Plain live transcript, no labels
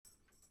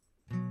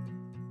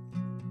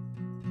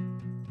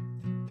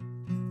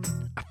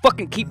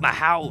fucking keep my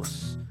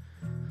house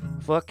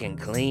fucking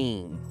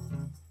clean.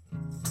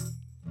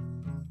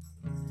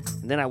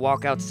 And then I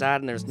walk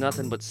outside and there's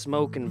nothing but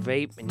smoke and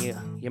vape, and you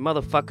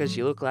motherfuckers,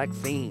 you look like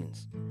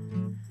fiends.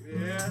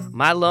 Yeah.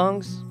 My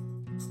lungs,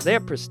 they're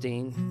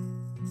pristine,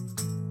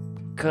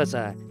 'cause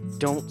I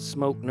don't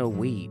smoke no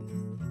weed.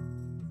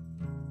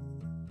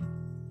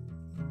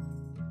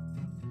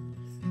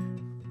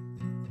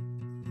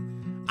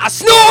 I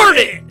snort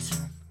it!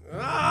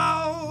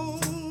 Oh,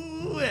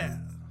 yeah.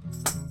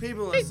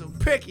 People are so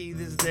picky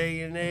this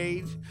day and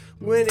age.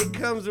 When it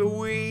comes to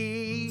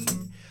weed,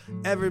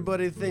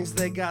 everybody thinks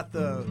they got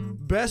the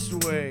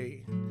best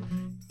way.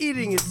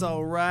 Eating it's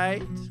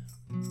alright.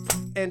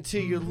 And to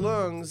your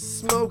lungs,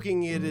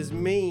 smoking it is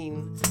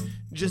mean.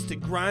 Just a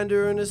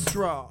grinder and a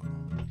straw.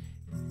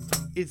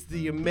 It's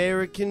the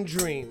American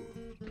dream.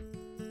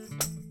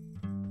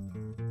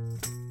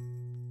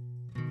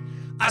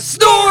 I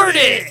snort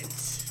it!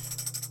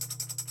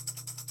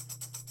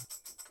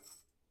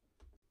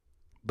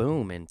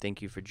 Boom, and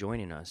thank you for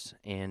joining us.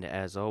 And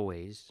as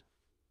always,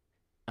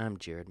 I'm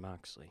Jarrod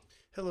Moxley.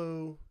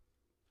 Hello,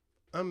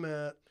 I'm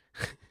Matt.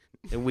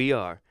 And we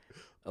are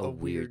A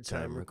Weird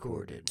Time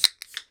Recorded.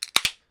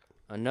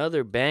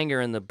 Another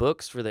banger in the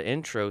books for the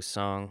intro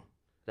song.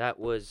 That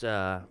was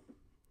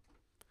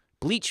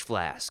Bleach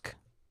Flask.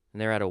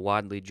 And they're out of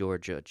Wadley,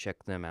 Georgia.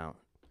 Check them out.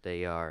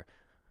 They are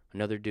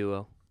another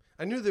duo.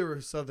 I knew they were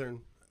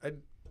Southern.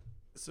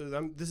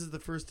 This is the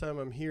first time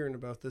I'm hearing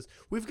about this.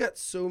 We've got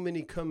so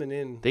many coming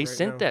in. They right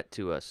sent now. that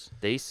to us.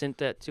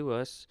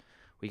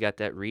 We got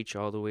that reach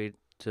all the way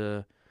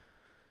to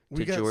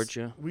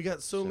Georgia. We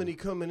got so many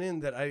coming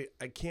in that I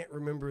can't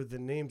remember the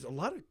names. A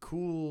lot of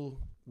cool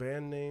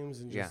band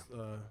names and just.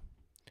 Yeah.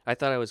 I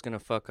thought I was gonna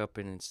fuck up,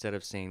 and instead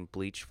of saying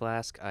Bleach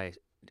Flask, I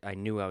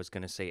knew I was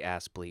gonna say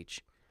Ass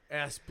Bleach.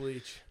 Ass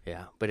Bleach.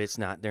 Yeah, but it's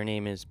not. Their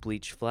name is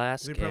Bleach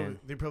Flask.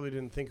 They probably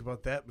didn't think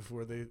about that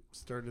before they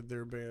started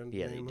their band.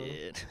 Yeah, name, they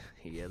did.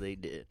 Yeah, they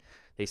did.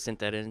 They sent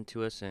that in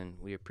to us, and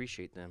we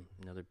appreciate them.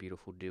 Another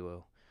beautiful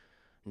duo.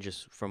 And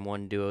just from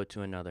one duo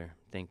to another,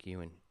 thank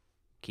you, and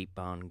keep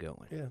on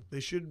going. Yeah,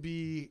 they should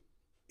be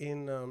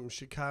in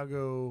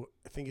Chicago.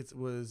 I think it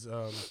was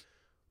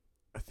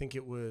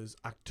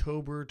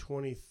October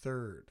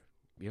 23rd.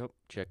 Yep,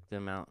 check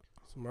them out.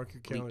 So mark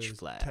your Bleach calendars.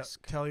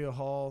 Flask. Talia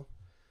Hall.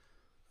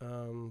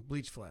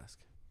 Bleach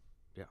Flask.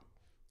 Yeah.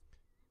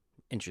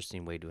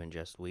 Interesting way to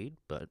ingest weed,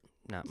 but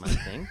not my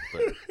thing.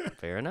 But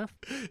fair enough.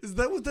 Is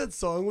that what that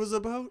song was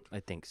about? I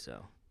think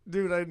so.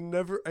 Dude, I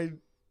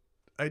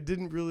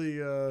didn't really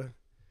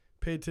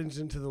pay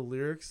attention to the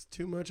lyrics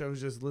too much. I was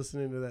just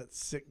listening to that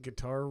sick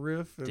guitar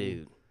riff. And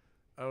Dude.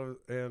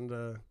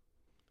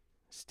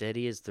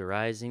 Steady as the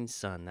rising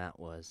sun, that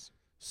was.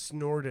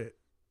 Snort It.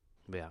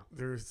 Yeah.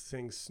 They were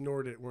saying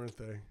Snort It, weren't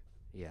they?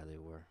 Yeah, they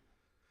were.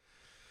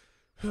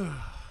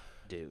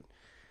 Dude.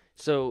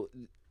 So,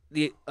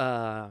 the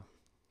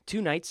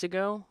 2 nights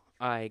ago,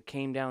 I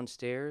came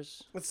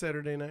downstairs. It's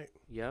Saturday night.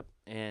 Yep,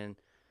 and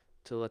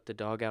to let the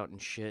dog out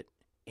and shit,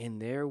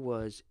 and there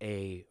was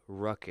a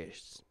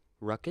ruckus.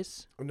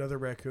 Ruckus? Another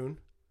raccoon.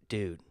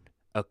 Dude,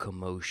 a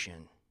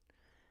commotion.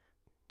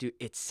 Dude,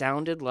 it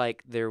sounded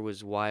like there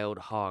was wild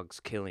hogs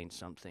killing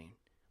something.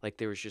 Like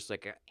there was just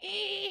like a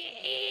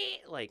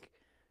like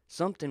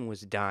something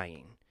was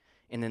dying.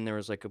 And then there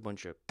was like a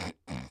bunch of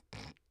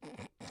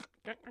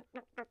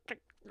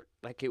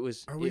like it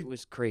was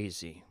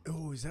crazy.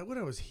 Oh, is that what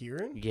I was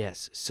hearing?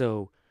 Yes.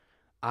 So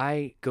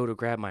I go to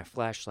grab my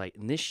flashlight,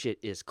 and this shit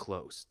is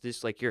close.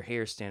 This, like, your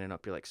hair standing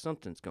up. You're like,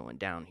 something's going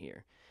down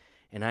here.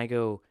 And I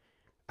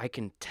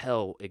can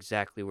tell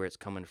exactly where it's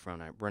coming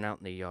from. I run out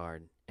in the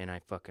yard, and I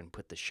fucking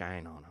put the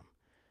shine on them.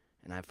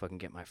 And I fucking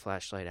get my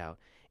flashlight out,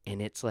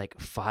 and it's like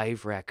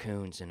 5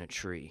 raccoons in a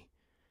tree.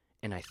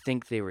 And I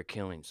think they were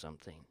killing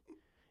something.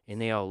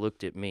 And they all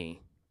looked at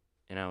me,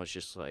 and I was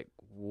just like,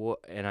 what?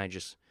 And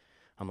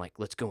I'm like,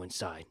 let's go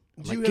inside.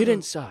 Get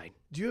inside.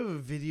 Do you have a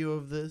video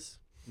of this?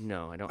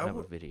 No, I don't have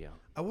a video.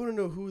 I want to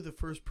know who the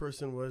first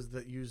person was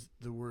that used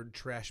the word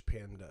trash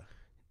panda.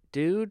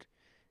 Dude,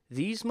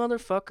 these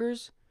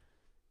motherfuckers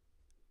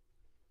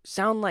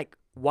sound like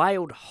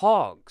wild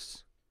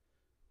hogs.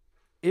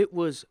 It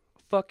was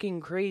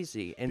fucking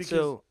crazy. And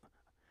so,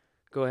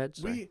 go ahead.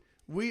 Sorry.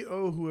 We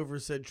owe whoever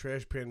said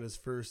trash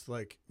pandas first,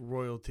 like,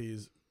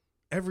 royalties.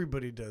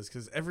 Everybody does,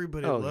 because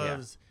everybody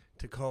loves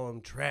to call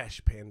them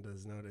trash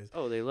pandas nowadays.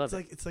 Oh, they love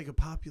it. It's like a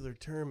popular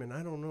term, and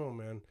I don't know,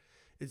 man.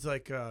 It's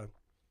like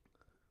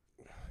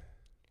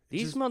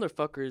these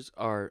motherfuckers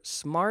are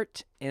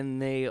smart,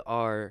 and they're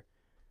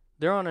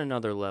on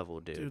another level,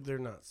 dude. Dude, they're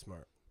not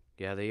smart.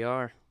 Yeah, they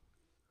are.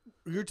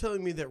 You're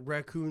telling me that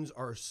raccoons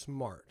are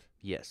smart?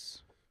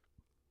 Yes.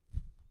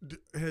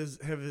 Has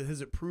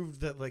it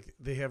proved that, like,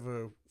 they have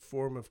a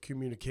form of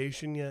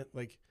communication yet?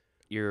 Like,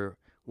 you're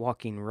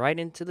walking right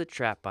into the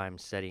trap I'm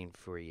setting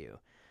for you.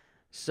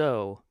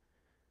 So,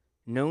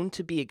 known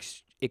to be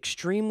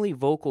extremely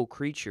vocal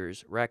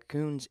creatures,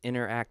 raccoons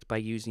interact by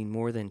using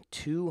more than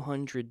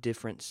 200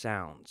 different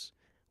sounds,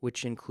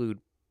 which include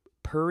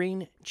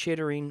purring,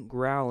 chittering,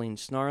 growling,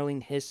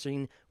 snarling,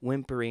 hissing,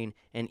 whimpering,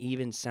 and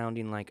even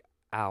sounding like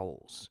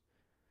owls.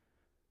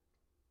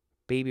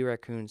 Baby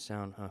raccoons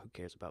sound, who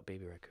cares about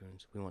baby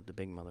raccoons? We want the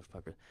big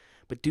motherfuckers.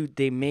 But, dude,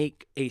 they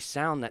make a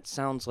sound that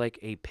sounds like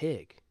a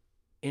pig.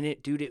 And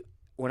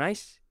when I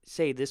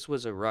say this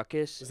was a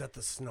ruckus. Is that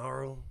the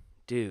snarl?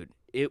 Dude,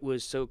 it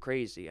was so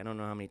crazy. I don't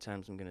know how many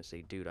times I'm going to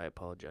say, dude, I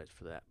apologize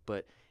for that.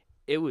 But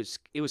it was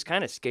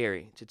kind of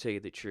scary, to tell you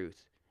the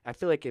truth. I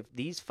feel like if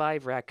these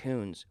 5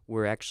 raccoons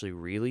were actually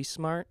really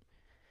smart,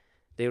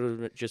 they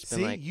would have just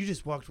been like... See, you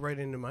just walked right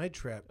into my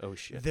trap. Oh,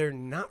 shit. They're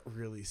not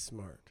really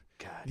smart.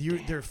 God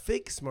They're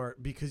fake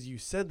smart because you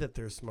said that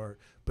they're smart,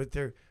 but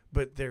they're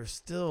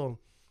still...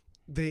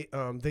 They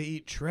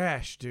eat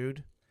trash,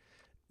 dude.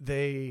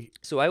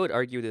 So I would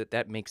argue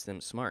that makes them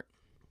smart.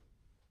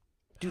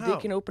 Dude, How?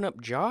 they can open up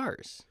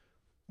jars.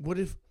 What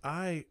if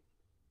I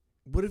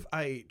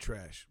ate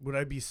trash? Would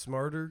I be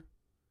smarter?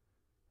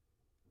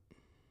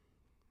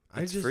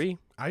 It's free.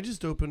 I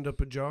just opened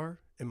up a jar.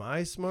 Am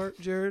I smart,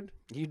 Jarrod?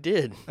 You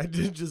did. I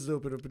did just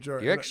open up a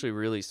jar. You're actually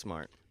really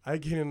smart. I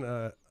can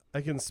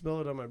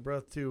smell it on my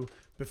breath too.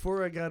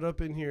 Before I got up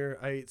in here,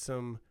 I ate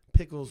some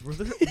pickles. Were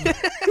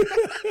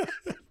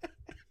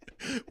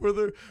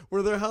there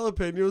were there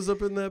jalapenos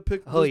up in that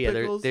pickle? Oh yeah,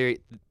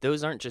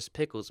 those aren't just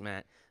pickles,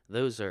 Matt.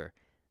 Those are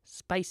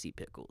spicy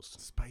pickles.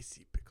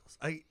 Spicy pickles.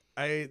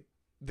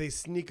 They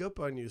sneak up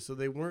on you, so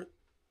they weren't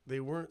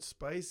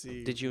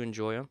spicy. Did you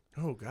enjoy them?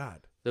 Oh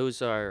God.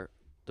 Those are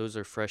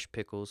fresh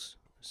pickles.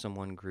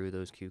 Someone grew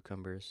those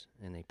cucumbers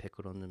and they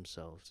pickled them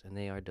themselves, and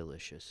they are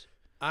delicious.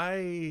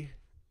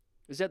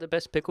 Is that the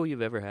best pickle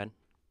you've ever had?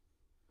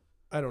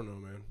 I don't know,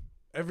 man.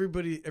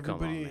 Everybody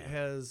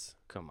has.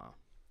 Come on.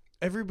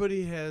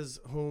 Everybody has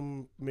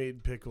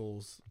homemade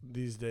pickles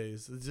these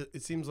days.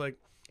 It seems like.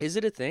 Is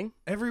it a thing?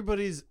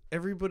 Everybody's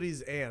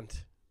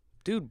aunt.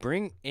 Dude,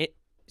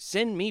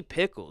 send me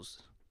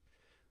pickles.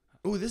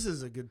 Oh, this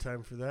is a good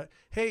time for that.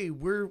 Hey,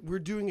 we're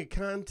doing a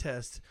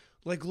contest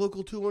like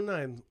Local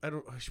 219. I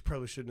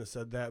probably shouldn't have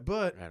said that,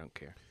 but I don't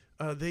care.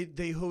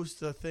 They host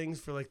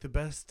things for like the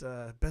best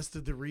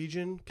of the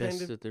region kind of.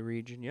 Best of the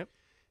region, yep.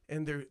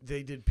 And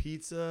they did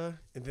pizza,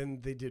 and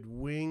then they did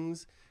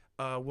wings.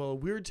 Well,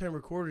 Weird Time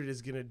Recorded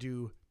is gonna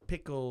do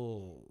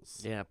pickles.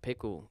 Yeah,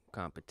 pickle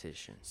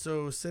competition.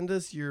 So send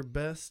us your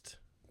best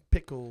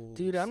pickles.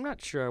 Dude, I'm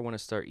not sure I want to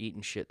start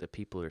eating shit that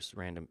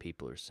random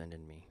people are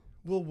sending me.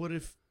 Well, what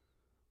if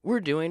we're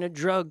doing a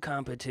drug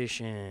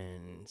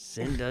competition?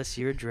 Send us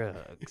your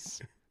drugs.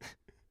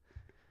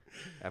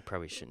 I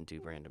probably shouldn't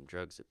do random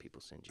drugs that people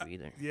send you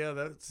either. Yeah,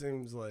 that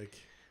seems like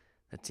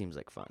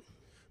fun.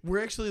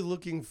 We're actually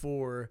looking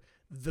for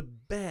the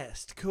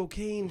best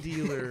cocaine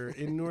dealer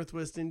in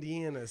Northwest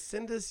Indiana.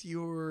 Send us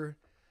your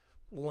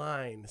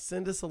line.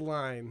 Send us a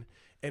line,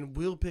 and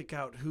we'll pick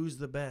out who's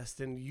the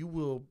best, and you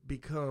will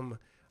become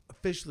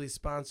officially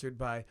sponsored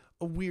by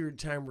A Weird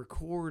Time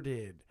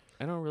Recorded.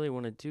 I don't really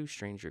want to do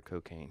stranger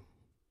cocaine.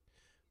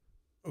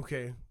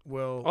 Okay,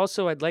 well...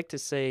 Also, I'd like to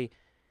say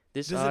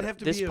this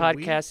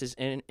podcast is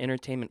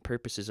entertainment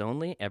purposes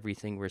only.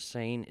 Everything we're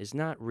saying is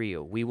not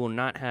real. We will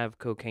not have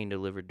cocaine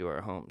delivered to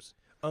our homes.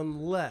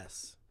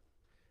 Unless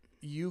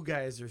you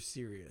guys are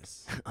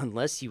serious.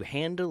 Unless you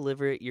hand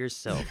deliver it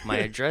yourself. My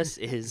address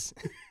is...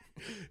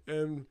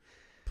 And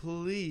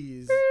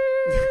please...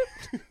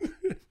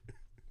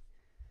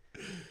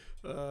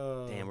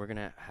 Damn, we're going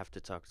to have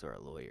to talk to our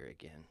lawyer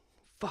again.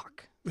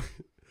 Fuck.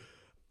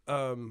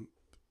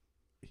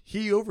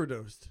 He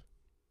overdosed.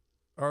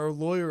 Our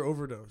lawyer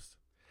overdosed.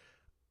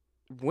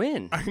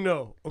 When? I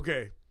know.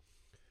 Okay.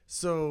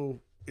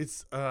 So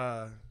it's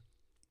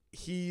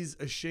he's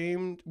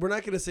ashamed. We're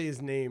not going to say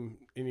his name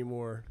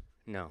anymore.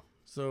 No.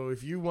 So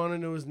if you want to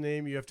know his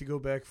name, you have to go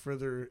back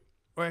further.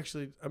 Or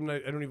actually, I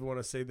don't even want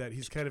to say that.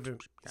 He's kind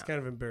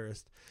of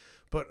embarrassed.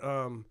 But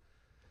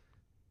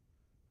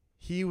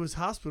he was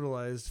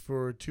hospitalized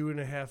for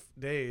 2.5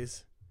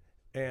 days.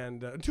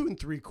 And 2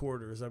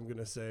 3/4, I'm going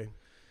to say.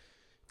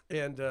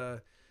 And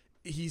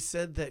he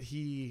said that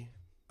he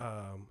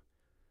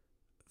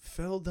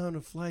fell down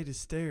a flight of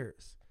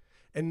stairs.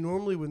 And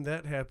normally when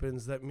that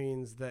happens, that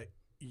means that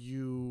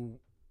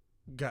you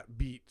got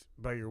beat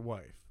by your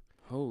wife.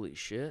 Holy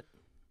shit.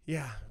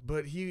 Yeah,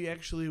 but he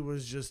actually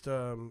was just, he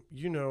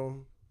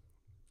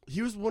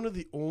was one of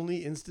the only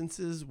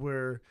instances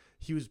where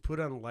he was put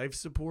on life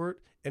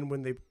support. And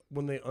when they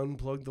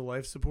unplugged the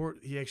life support,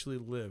 he actually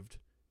lived.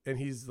 And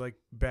he's, like,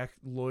 back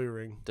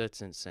lawyering.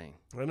 That's insane.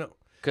 I know.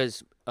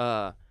 Because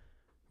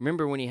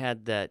remember when he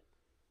had that...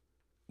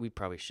 We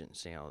probably shouldn't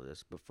say all of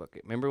this, but fuck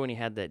it. Remember when he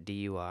had that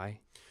DUI?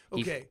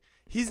 Okay.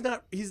 He's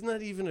not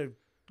even a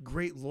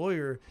great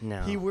lawyer.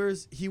 No. He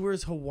wears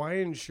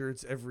Hawaiian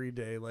shirts every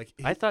day. Like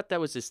I thought that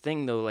was his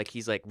thing, though. Like,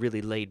 he's, like,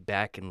 really laid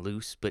back and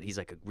loose, but he's,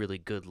 like, a really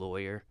good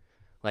lawyer.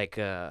 Like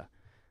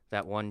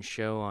that one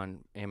show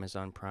on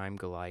Amazon Prime,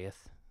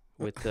 Goliath,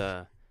 with...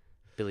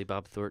 Billy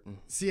Bob Thornton.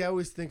 See, I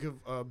always think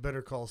of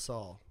Better Call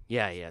Saul.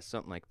 Yeah,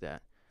 something like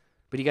that.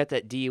 But he got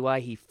that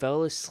DUI. He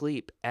fell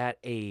asleep at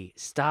a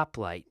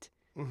stoplight.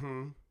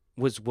 Mm-hmm.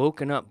 was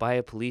woken up by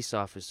a police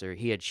officer.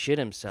 He had shit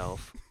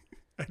himself.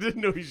 I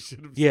didn't know he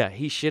should have. Yeah,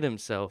 he shit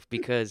himself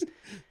because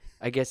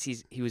I guess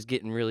he was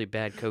getting really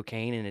bad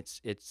cocaine, and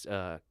it's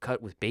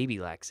cut with baby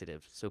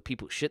laxative, so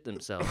people shit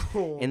themselves.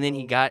 Oh, And then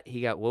no.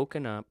 he got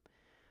woken up,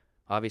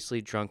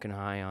 obviously drunk and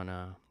high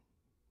on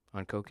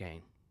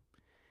cocaine.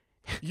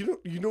 You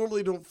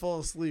normally don't fall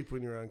asleep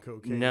when you're on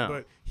cocaine. No.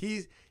 But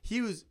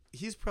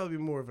he's probably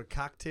more of a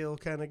cocktail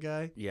kind of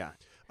guy. Yeah.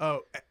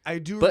 Oh, I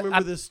do But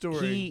remember this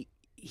story.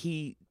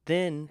 He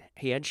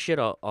had shit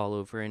all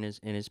over in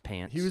his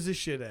pants. He was a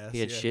shit ass. He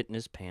had shit in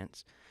his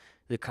pants.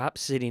 The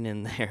cop's sitting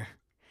in there,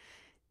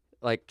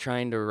 like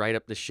trying to write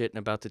up the shit and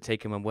about to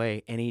take him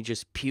away, and he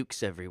just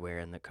pukes everywhere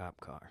in the cop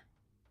car.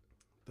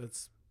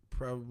 That's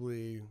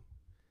probably.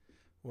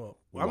 Well,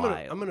 Wild.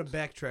 I'm gonna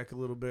backtrack a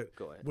little bit.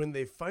 Go ahead. When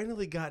they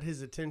finally got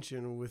his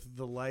attention with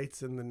the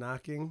lights and the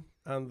knocking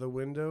on the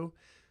window,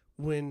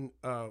 when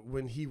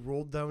he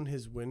rolled down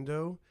his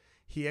window,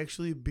 he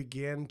actually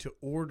began to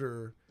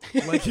order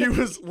like he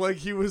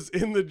was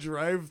in the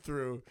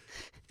drive-through.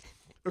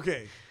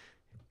 Okay,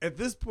 at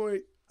this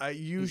point,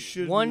 you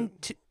should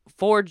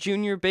 4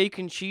 junior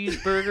bacon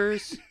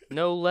cheeseburgers,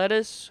 no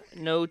lettuce,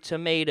 no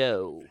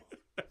tomato,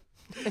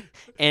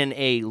 and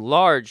a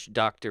large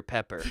Dr.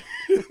 Pepper.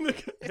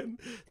 and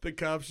the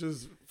cops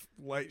just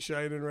light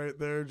shining right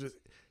there. Just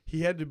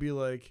he had to be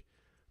like,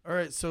 all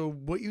right, so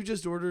what you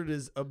just ordered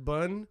is a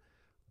bun,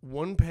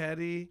 1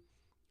 patty,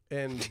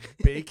 and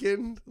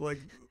bacon. Like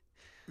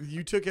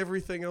you took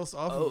everything else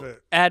off of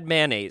it. Add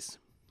mayonnaise.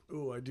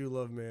 Oh, I do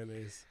love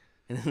mayonnaise.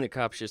 And then the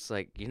cop's just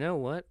like, you know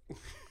what?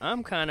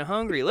 I'm kind of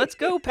hungry. Let's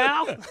go,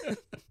 pal.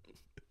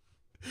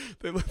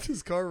 They left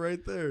his car right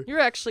there. You're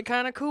actually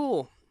kind of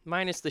cool.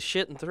 Minus the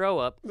shit and throw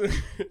up.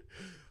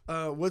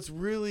 What's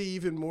really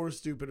even more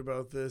stupid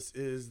about this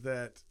is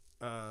that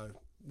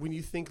when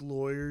you think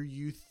lawyer,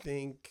 you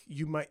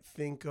might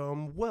think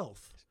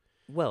wealth.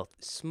 Wealth,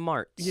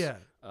 smarts. Yeah.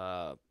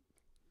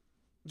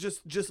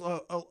 Just just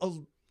a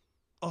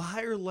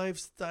higher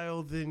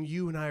lifestyle than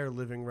you and I are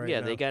living right now.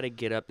 Yeah, they got to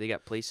get up. They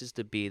got places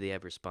to be. They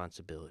have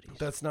responsibilities.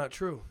 That's not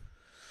true,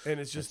 and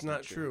it's just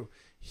not true.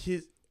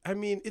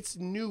 It's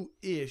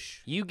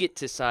new-ish. You get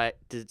to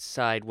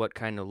decide what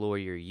kind of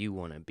lawyer you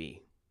want to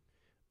be.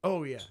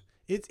 Oh yeah,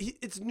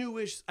 it's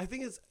newish. I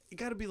think it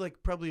got to be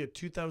like probably a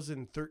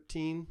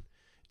 2013.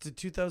 It's a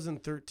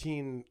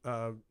 2013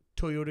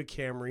 Toyota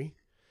Camry,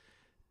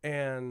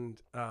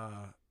 and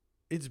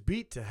it's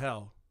beat to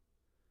hell.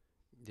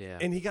 Yeah.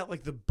 And he got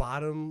like the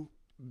bottom,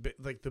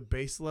 like the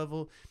base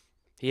level.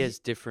 He has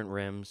different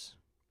rims.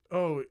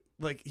 Oh,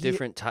 like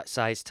different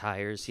size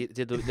tires.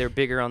 They're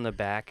bigger on the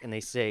back, and they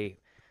say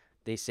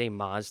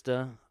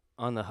Mazda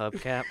on the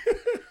hubcap,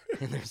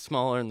 and they're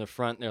smaller in the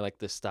front. They're like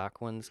the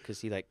stock ones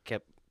because he like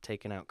kept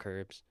taking out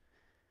curbs.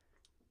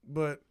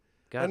 But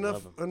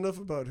enough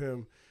about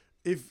him.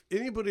 If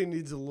anybody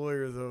needs a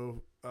lawyer,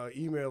 though,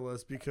 email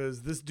us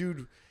because this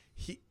dude,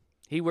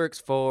 he works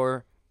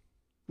for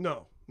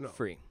no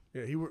free.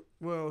 Yeah, he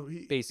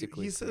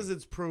basically he says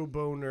it's pro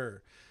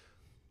boner,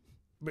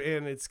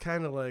 and it's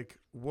kind of like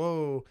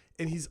whoa.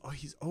 And he's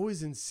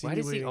always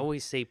insinuating. Why does he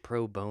always say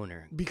pro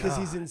boner? Because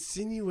he's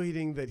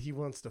insinuating that he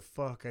wants to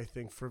fuck. I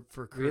think for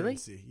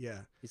currency. Really?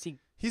 Yeah. Is he?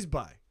 He's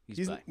bi.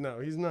 He's bi. No,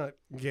 he's not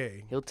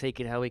gay. He'll take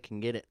it how he can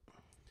get it.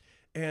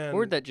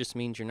 Or that just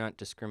means you're not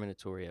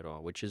discriminatory at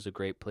all, which is a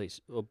great way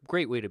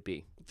to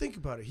be. Think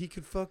about it. He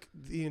could fuck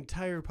the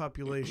entire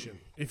population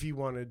if he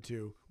wanted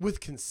to, with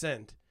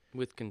consent.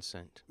 With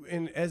consent.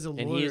 And as a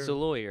lawyer. And he is a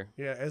lawyer.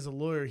 Yeah, as a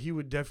lawyer, he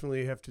would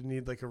definitely have to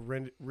need like a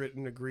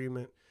written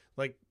agreement,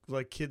 like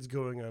kids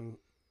going on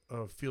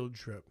a field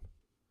trip.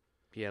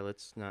 Yeah,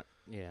 let's not.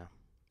 Yeah.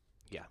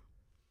 Yeah.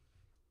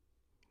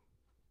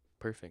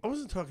 Perfect. I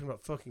wasn't talking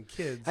about fucking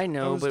kids. I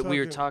know, but we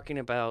were talking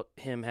about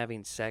him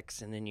having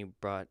sex, and then you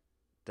brought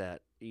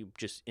that. You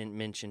just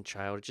mentioned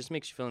child. It just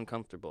makes you feel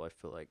uncomfortable, I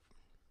feel like.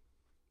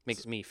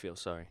 Makes me feel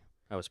sorry.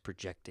 I was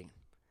projecting.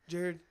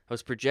 Jarrod. I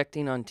was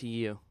projecting onto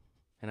you,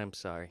 and I'm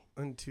sorry.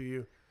 Onto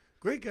you.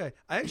 Great guy.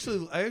 I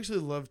actually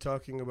love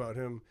talking about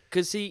him.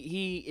 Because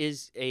he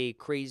is a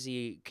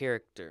crazy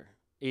character.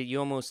 You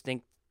almost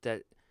think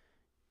that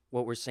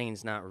what we're saying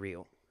is not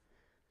real.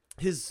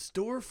 His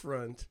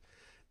storefront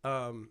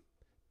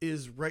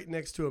is right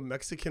next to a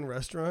Mexican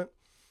restaurant,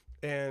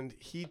 and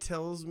he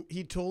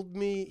told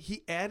me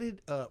he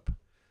added up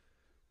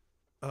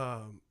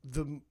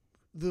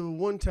the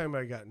one time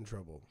I got in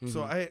trouble. Mm-hmm.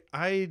 So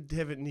I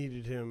haven't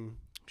needed him.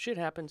 Shit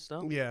happens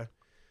though. Yeah.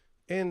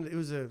 And it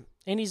was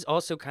and he's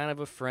also kind of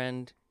a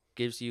friend,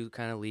 gives you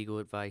kind of legal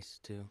advice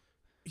too.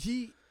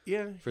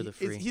 For the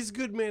free. He's a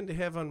good man to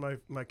have on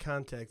my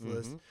contact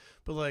list.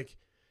 But like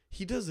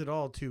he does it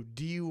all too.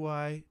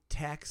 DUI,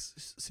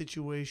 tax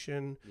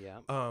situation,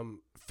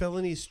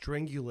 felony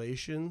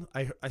strangulation.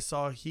 I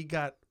saw he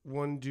got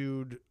one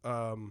dude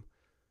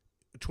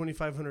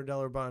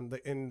 $2,500 bond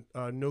and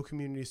no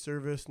community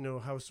service, no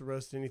house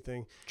arrest,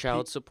 anything.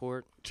 Child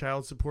support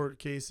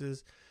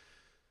cases.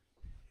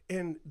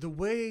 And the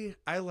way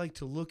I like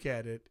to look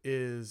at it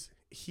is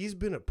he's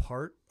been a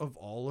part of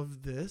all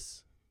of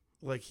this.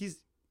 Like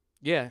he's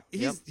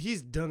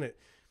done it.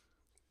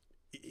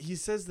 He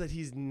says that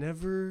he's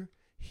never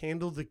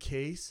handled the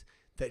case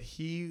that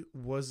he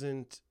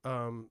wasn't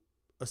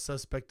a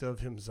suspect of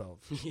himself.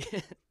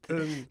 Yeah.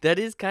 That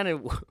is kind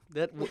of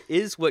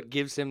what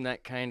gives him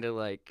that kind of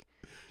like,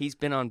 he's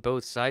been on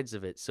both sides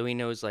of it, so he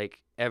knows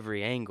like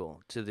every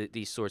angle to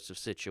these sorts of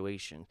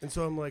situations. And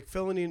so I'm like,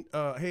 felony,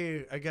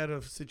 hey, I got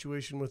a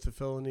situation with the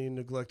felony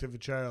neglect of a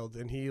child,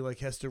 and he like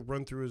has to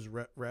run through his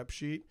rap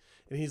sheet,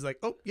 and he's like,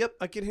 oh, yep,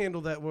 I can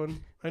handle that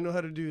one. I know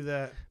how to do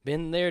that.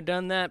 Been there,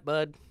 done that,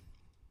 bud.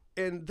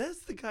 And that's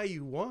the guy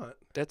you want.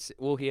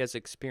 He has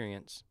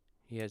experience.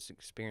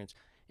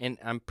 And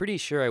I'm pretty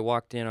sure I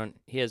walked in on,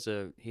 he has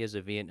a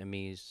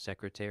Vietnamese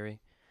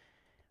secretary.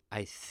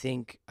 I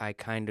think I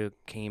kind of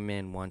came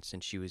in once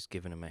and she was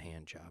giving him a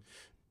hand job.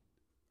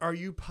 Are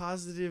you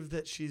positive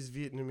that she's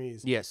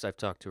Vietnamese? Yes, I've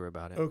talked to her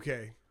about it.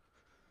 Okay.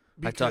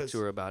 I talked to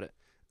her about it.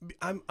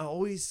 I'm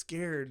always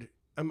scared.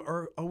 I'm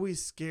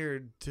always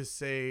scared to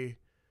say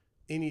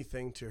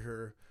anything to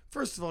her.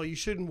 First of all, you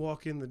shouldn't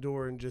walk in the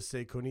door and just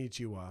say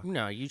konnichiwa.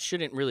 No, you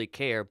shouldn't really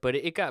care. But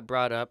it got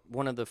brought up.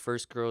 One of the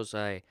first girls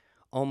I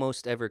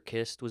almost ever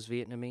kissed was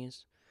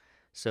Vietnamese.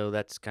 So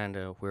that's kind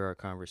of where our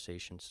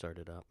conversation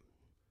started up.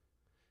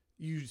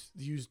 You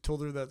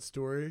told her that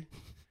story?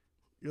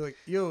 You're like,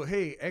 yo,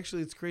 hey,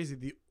 actually, it's crazy.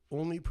 The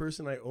only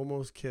person I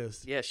almost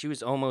kissed. Yeah, she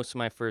was almost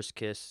my first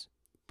kiss,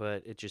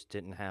 but it just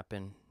didn't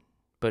happen.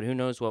 But who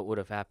knows what would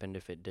have happened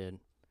if it did.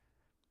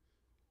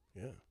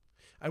 Yeah.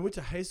 I went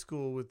to high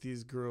school with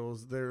these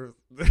girls. They were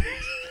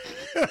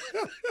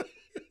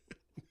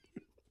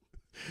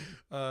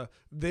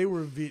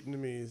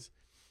Vietnamese.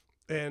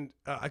 And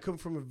I come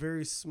from a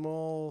very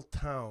small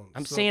town.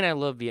 I'm saying I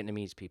love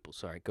Vietnamese people.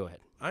 Sorry, go ahead.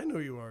 I know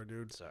you are,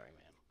 dude. Sorry,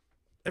 man.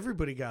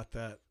 Everybody got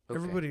that. Okay.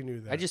 Everybody knew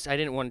that. I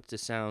didn't want it to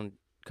sound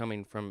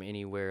coming from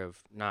anywhere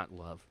of not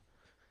love.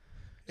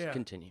 So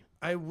continue.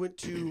 I went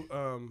to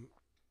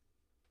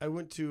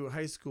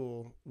high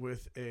school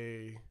with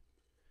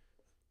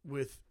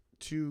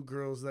two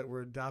girls that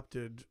were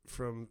adopted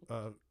from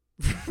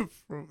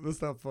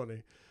that's not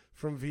funny,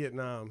 from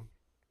Vietnam.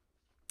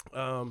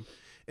 And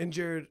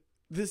Jarrod,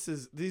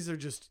 these are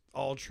just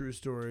all true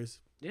stories.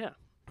 Yeah.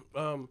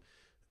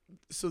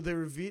 So they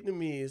were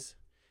Vietnamese,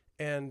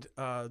 and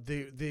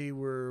they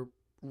were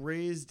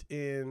raised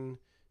in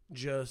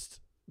just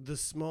the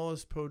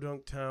smallest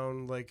podunk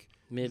town, like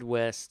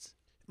Midwest,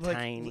 like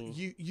tiny.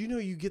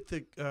 You get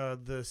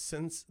the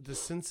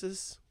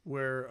census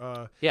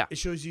where it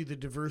shows you the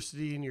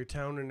diversity in your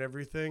town and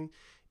everything.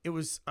 It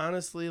was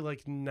honestly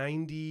like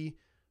 99%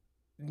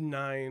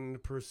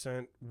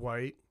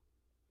 white,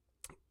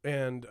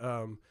 and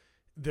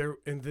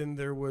then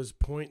there was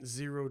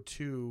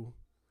 0.02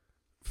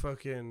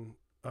 fucking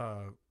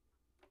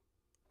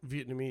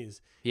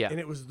Vietnamese. Yeah. And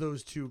it was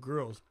those two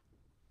girls.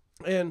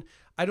 And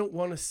I don't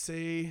want to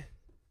say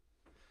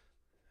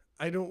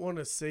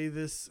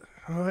this.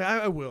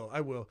 I will.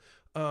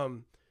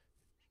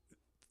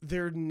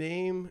 Their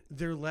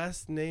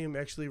last name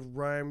actually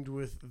rhymed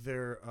with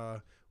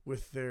their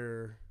first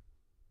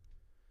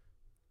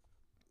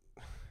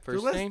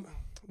name?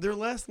 Their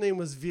last name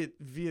was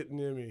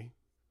Vietnamese.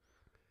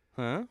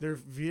 Huh? They're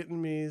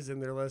Vietnamese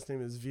and their last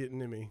name is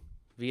Vietnamese.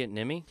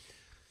 Vietnamese?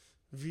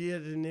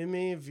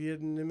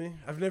 Vietnamese.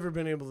 I've never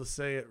been able to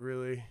say it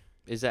really.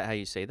 Is that how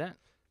you say that?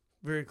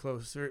 Very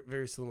close. Very,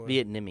 very similar.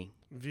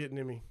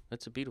 Vietnamese.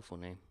 That's a beautiful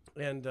name.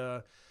 And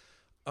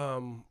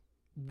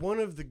one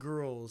of the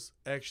girls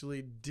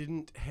actually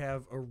didn't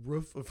have a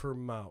roof of her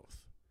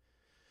mouth.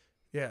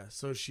 Yeah,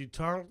 so she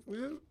talked,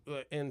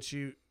 and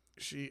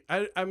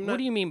I'm not. What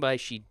do you mean by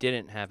she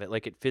didn't have it?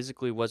 Like it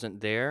physically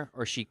wasn't there,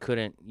 or she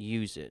couldn't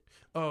use it?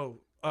 Oh,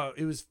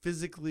 it was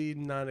physically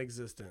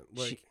non-existent.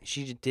 Like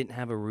she didn't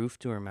have a roof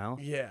to her mouth?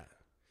 Yeah.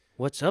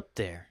 What's up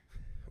there?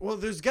 Well,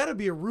 there's got to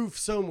be a roof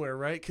somewhere,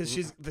 right? Because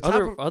she's the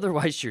top.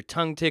 Otherwise, you're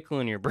tongue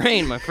tickling your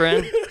brain, my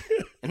friend.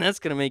 And that's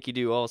going to make you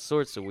do all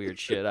sorts of weird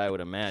shit, I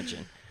would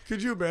imagine.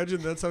 Could you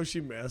imagine that's how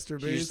she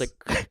masturbates? She's just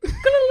like,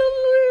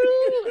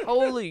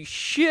 holy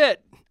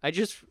shit. I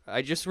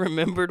just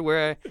remembered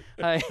where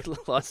I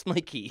lost my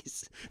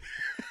keys.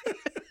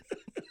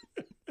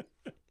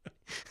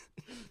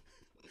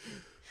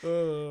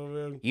 Oh,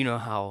 man. You know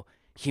how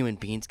human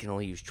beings can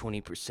only use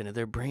 20% of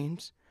their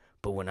brains?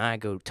 But when I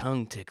go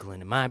tongue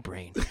tickling in my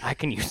brain, I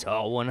can use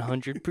all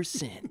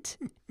 100%.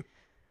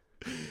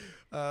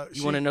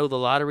 You want to know the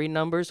lottery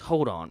numbers?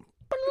 Hold on.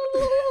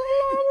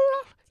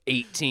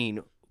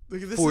 18.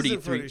 Look, this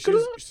 43. Isn't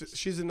funny.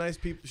 She's a nice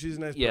people. She's a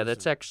nice. Yeah, person.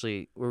 that's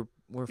actually we're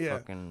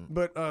fucking.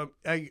 But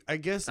I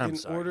guess I'm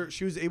sorry. order,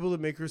 she was able to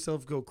make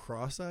herself go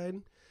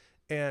cross-eyed,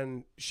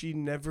 and she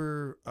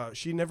never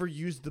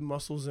used the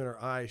muscles in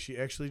her eye. She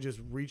actually just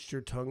reached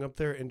her tongue up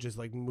there and just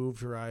like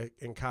moved her eye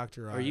and cocked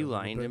her eye. Are you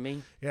lying to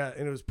me? Yeah,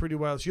 and it was pretty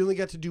wild. She only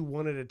got to do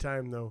one at a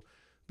time though,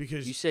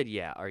 because you said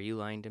yeah. Are you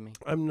lying to me?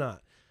 I'm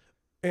not.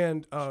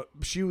 And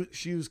she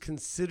was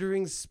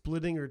considering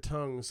splitting her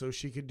tongue so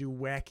she could do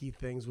wacky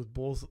things with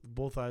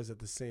both eyes at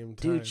the same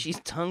time. Dude, she's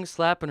tongue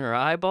slapping her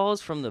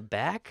eyeballs from the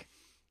back?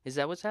 Is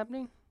that what's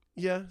happening?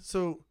 Yeah,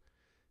 so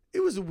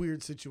it was a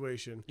weird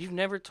situation. You've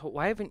never told.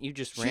 Why haven't you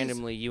just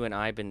randomly, you and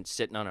I, been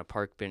sitting on a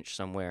park bench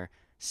somewhere?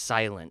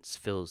 Silence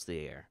fills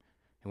the air,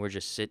 and we're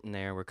just sitting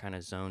there. We're kind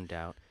of zoned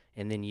out,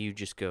 and then you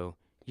just go,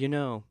 you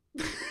know.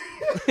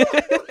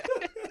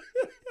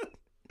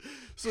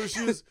 So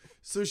she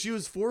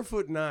was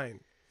 4'9".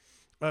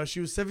 She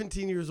was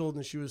 17 years old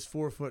and she was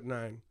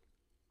 4'9".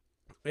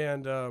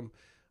 And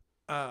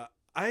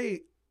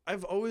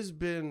I've always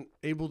been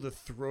able to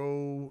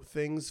throw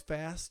things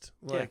fast,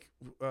 like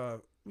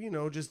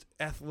just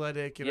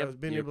athletic, and Yep, I've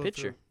been you're able a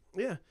pitcher. to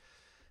throw, yeah.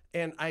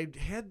 And I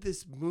had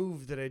this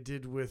move that I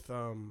did with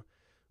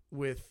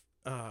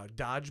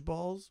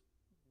dodgeballs,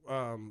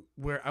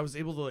 where I was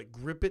able to like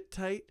grip it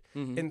tight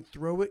and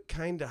throw it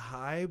kind of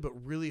high but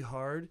really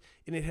hard,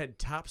 and it had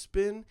top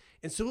spin,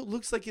 and so it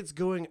looks like it's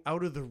going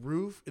out of the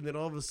roof, and then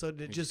all of a sudden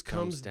it just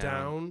comes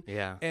down.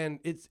 Yeah, and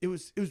it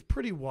was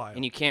pretty wild.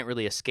 and you can't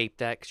really escape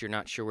that because you're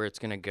not sure where it's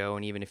gonna go,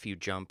 and even if you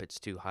jump, it's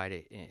too high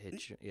to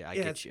hit you. Yeah, I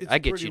get you. It's I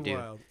get pretty you, dude.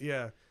 wild.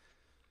 Yeah,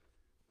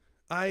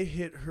 I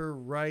hit her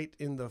right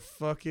in the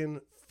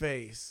fucking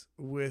face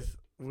with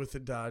a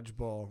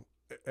dodgeball.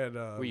 At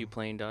Were you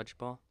playing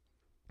dodgeball?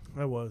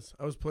 I was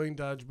playing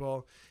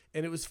dodgeball,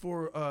 and it was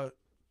for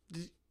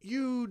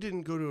you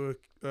didn't go to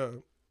a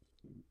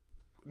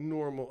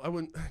normal. I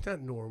wouldn't,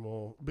 not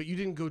normal, but you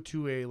didn't go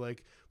to a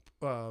like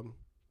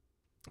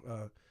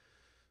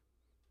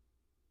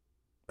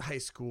high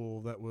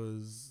school that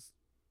was,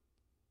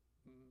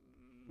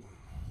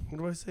 what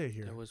do I say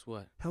here? That was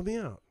what? Help me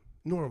out.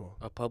 Normal.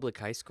 A public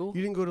high school?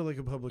 You didn't go to like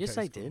a public Yes,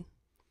 high I school. did.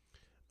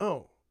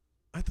 Oh,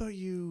 I thought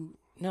you.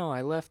 No,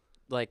 I left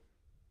like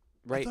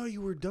right. I thought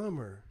you were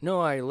dumber. No,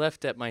 I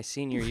left at my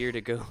senior year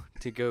to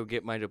go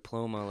get my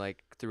diploma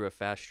like through a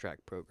fast track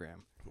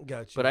program.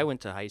 Gotcha. But I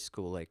went to high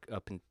school like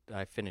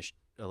I finished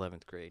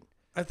 11th grade.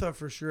 I thought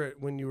for sure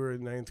when you were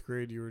in 9th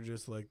grade you were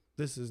just like,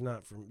 this is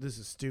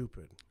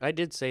stupid. I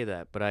did say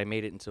that, but I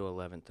made it until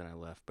 11th and I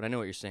left. But I know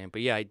what you're saying.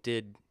 But yeah, I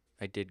did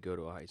go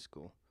to a high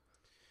school.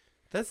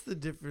 That's the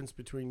difference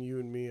between you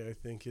and me, I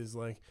think, is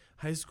like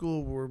high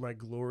school were my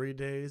glory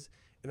days,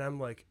 and I'm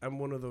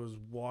one of those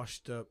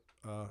washed up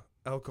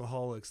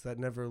alcoholics that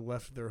never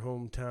left their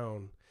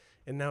hometown.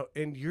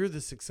 And you're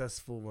the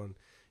successful one.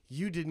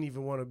 You didn't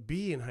even want to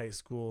be in high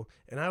school,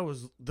 and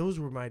those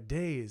were my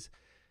days.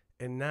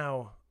 And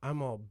now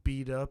I'm all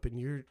beat up, and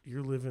you're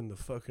living the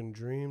fucking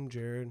dream,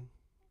 Jarrod.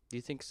 Do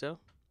you think so?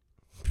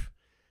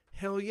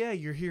 Hell yeah,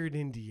 you're here in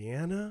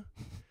Indiana.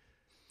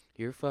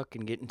 You're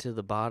fucking getting to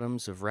the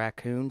bottoms of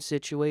raccoon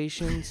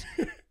situations.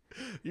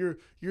 You're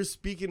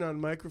speaking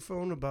on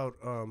microphone about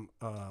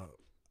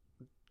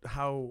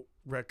how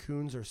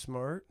raccoons are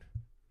smart.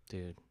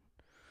 Dude,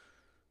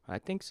 I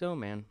think so,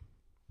 man.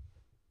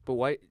 But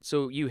why?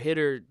 So you hit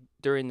her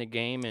during the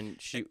game, and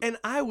and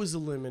I was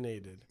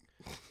eliminated.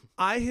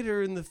 I hit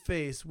her in the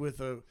face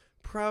with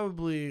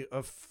probably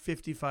a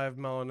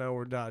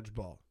 55-mile-an-hour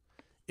dodgeball.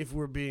 If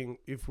we're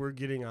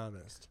getting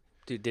honest,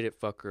 dude, did it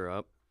fuck her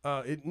up?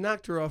 It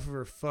knocked her off of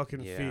her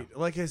fucking feet.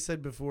 Like I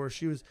said before,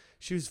 she was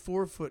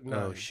 4'9".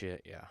 Oh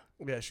shit, yeah.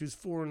 Yeah, she was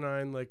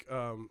 4'9", like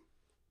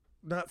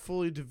not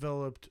fully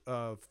developed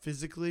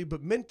physically,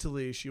 but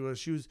mentally she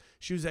was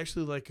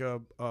actually like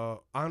a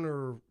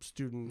honor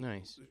student.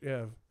 Nice.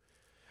 Yeah.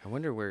 I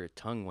wonder where her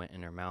tongue went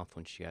in her mouth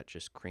when she got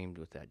just creamed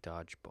with that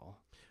dodgeball.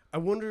 I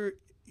wonder,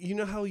 you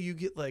know how you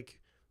get like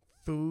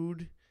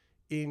food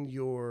in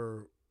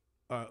your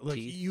like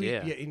teeth?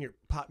 In your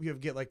pop,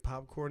 get like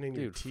popcorn in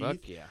your teeth.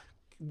 Fuck yeah.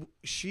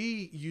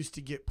 She used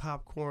to get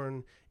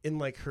popcorn in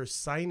like her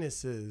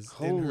sinuses.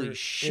 Holy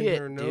shit, in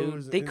her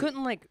nose. Dude. They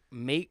couldn't like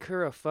make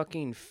her a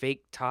fucking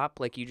fake top,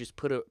 like you just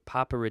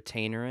pop a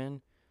retainer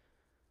in.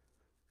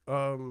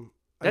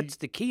 That's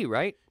the key,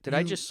 right? Did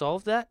I just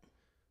solve that?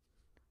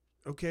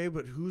 Okay,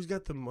 but who's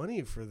got the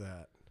money for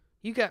that?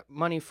 You got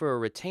money for a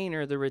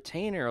retainer. The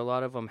retainer, a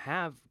lot of them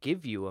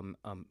give you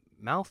a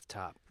mouth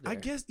top there. I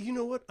guess, you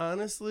know what,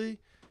 honestly,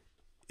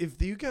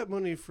 if you got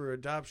money for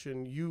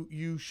adoption,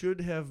 you should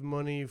have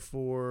money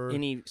for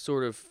any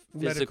sort of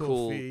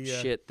physical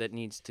shit that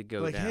needs to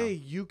go like, down. hey,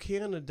 you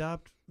can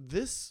adopt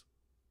this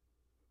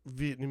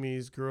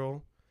Vietnamese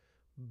girl,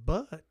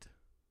 but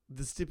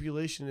the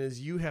stipulation is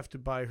you have to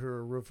buy her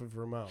a roof of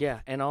her mouth.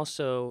 Yeah, and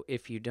also,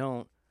 if you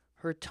don't,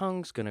 her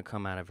tongue's going to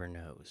come out of her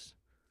nose.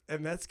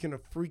 And that's going to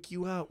freak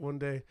you out one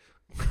day.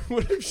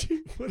 What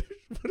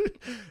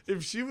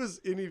if she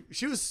was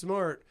she was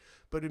smart,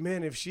 but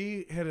man, if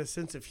she had a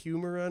sense of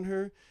humor on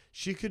her,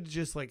 she could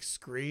just like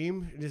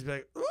scream and just be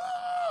like, "Ah,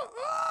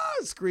 ah,"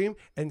 scream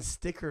and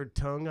stick her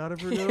tongue out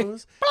of her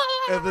nose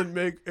and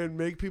then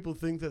make people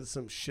think that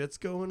some shit's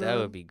going on. That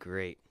would be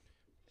great.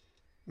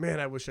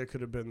 Man, I wish I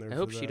could have been there. I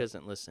hope she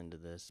doesn't listen to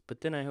this,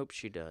 but then I hope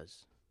she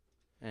does.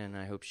 And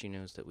I hope she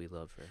knows that we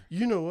love her.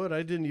 You know what?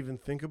 I didn't even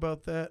think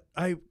about that.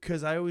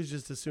 Because I always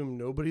just assume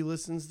nobody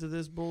listens to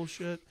this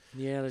bullshit.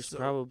 Yeah, there's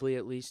probably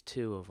at least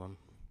 2 of them.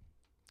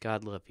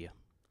 God love you.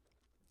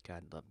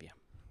 God love you.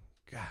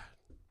 God,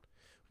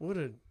 what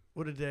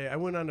a day! I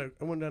went on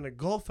a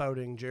golf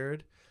outing,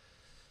 Jarrod,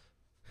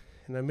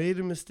 and I made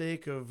a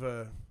mistake of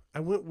I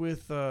went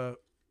with a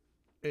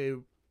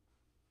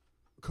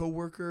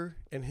coworker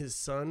and his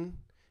son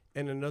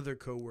and another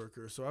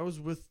coworker. So I was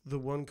with the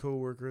one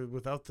coworker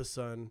without the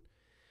son,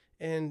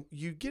 and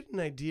you get an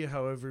idea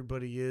how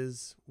everybody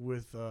is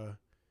with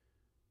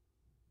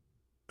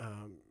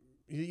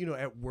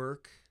at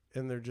work,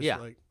 and they're just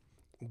like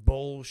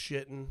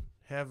bullshitting,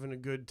 having a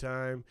good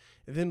time.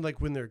 And then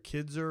like when their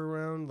kids are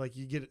around, like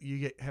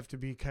you have to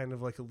be kind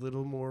of like a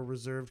little more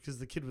reserved because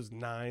the kid was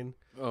 9.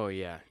 Oh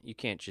yeah, you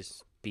can't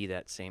just be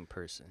that same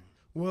person.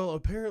 Well,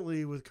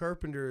 apparently with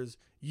carpenters,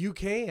 you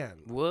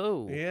can.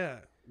 Whoa. Yeah,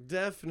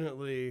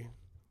 definitely.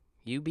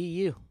 You be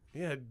you.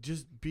 Yeah,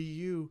 just be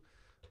you.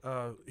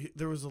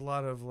 There was a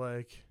lot of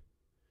like,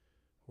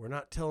 we're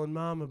not telling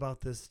mom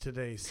about this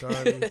today,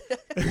 son.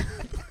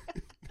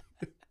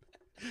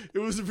 It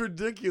was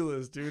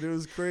ridiculous, dude. It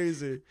was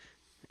crazy.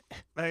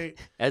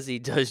 As he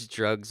does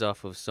drugs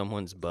off of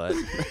someone's butt.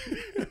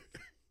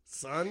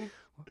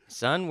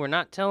 Son, we're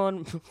not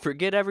telling.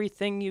 Forget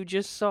everything you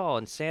just saw,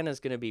 and Santa's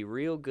gonna be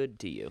real good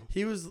to you.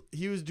 He was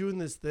doing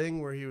this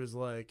thing where he was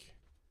like,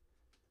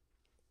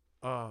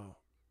 I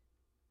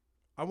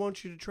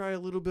want you to try a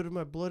little bit of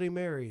my Bloody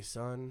Mary,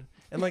 son.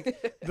 And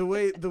like the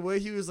way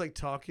he was like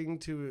talking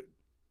to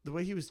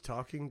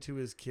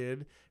his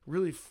kid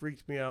really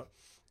freaked me out.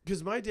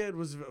 Because my dad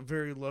was a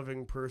very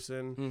loving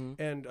person,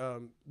 and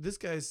this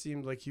guy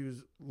seemed like he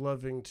was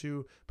loving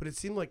too, but it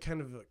seemed like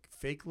kind of like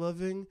fake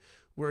loving,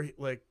 where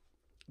like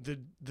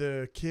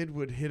the kid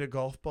would hit a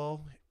golf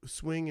ball,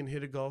 swing and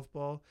hit a golf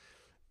ball,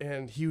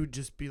 and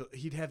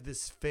he'd have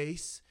this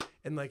face,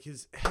 and like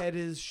his head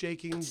is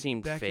shaking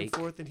back fake. and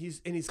forth, and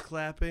he's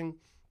clapping,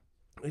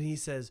 and he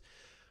says,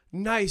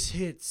 "Nice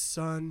hit,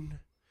 son,"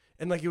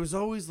 and like it was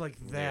always like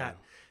that,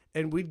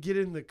 and we'd get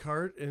in the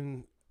cart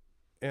and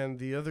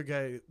the other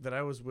guy that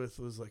I was with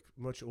was like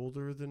much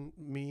older than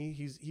me.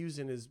 He was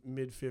in his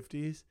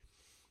mid-50s.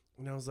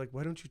 And I was like,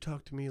 why don't you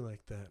talk to me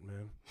like that,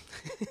 man?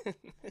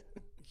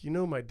 You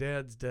know my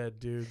dad's dead,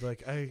 dude.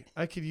 Like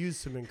I could use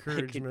some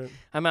encouragement.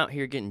 I'm out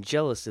here getting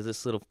jealous of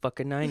this little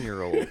fucking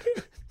 9-year-old.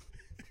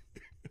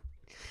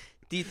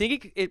 Do you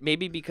think it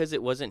maybe because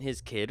it wasn't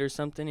his kid or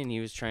something and he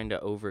was trying to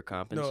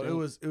overcompensate? No,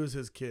 it was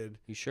his kid.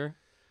 You sure?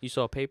 You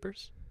saw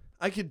papers?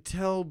 I could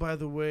tell by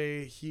the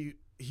way he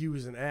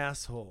was an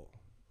asshole.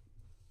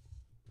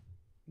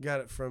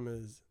 Got it from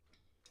his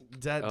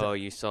dad. Oh,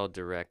 you saw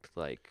direct,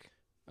 like,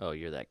 oh,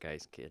 you're that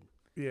guy's kid.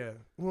 Yeah.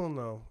 Well,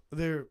 no.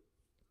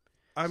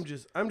 I'm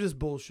just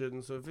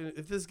bullshitting. So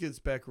if this gets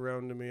back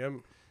around to me,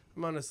 I'm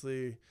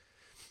honestly,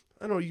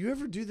 I don't know. You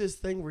ever do this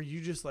thing where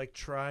you just like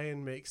try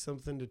and make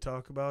something to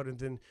talk about, and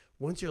then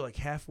once you're like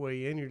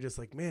halfway in, you're just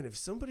like, man, if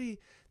somebody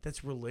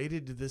that's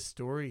related to this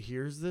story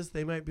hears this,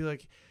 they might be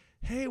like,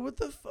 hey, what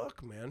the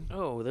fuck, man?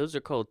 Oh, those are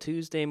called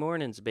Tuesday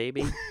mornings,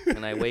 baby.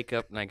 And I wake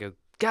up and I go,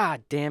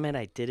 God damn it,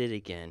 I did it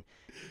again.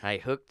 I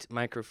hooked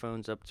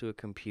microphones up to a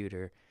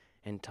computer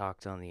and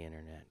talked on the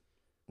internet.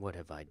 What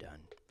have I done?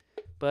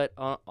 But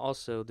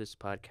also, this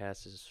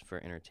podcast is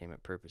for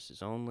entertainment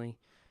purposes only.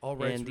 All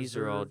rights and these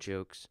reserved. are all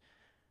jokes.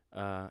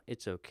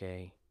 It's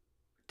okay.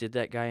 Did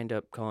that guy end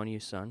up calling you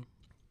son?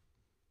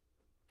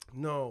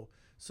 No.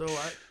 So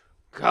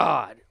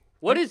God,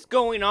 what is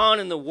going on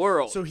in the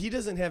world? So he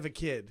doesn't have a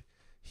kid.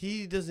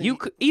 He doesn't.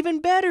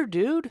 Even better,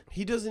 dude.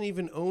 He doesn't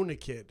even own a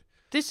kid.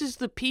 This is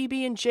the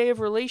PB&J of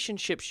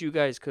relationships you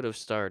guys could have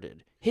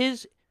started.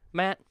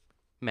 Matt,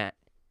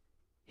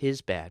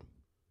 his bad.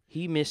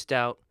 He missed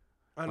out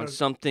on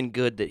something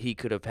good that he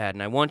could have had,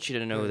 and I want you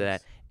to know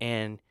that.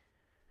 And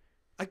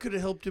I could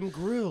have helped him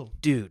grill.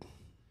 Dude.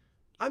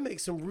 I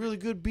make some really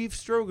good beef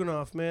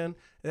stroganoff, man,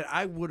 that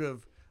I would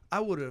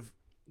have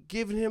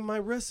given him my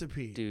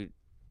recipe. Dude,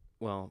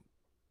 well,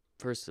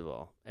 first of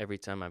all, every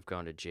time I've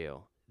gone to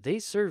jail, they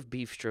serve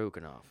beef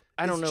stroganoff.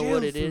 I don't know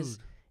what it is.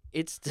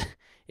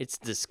 It's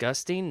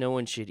disgusting. No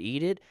one should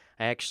eat it.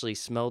 I actually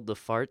smelled the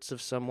farts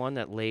of someone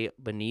that lay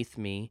beneath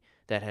me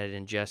that had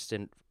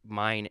ingested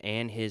mine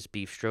and his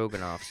beef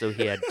stroganoff. So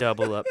he had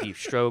double up beef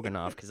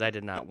stroganoff because I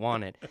did not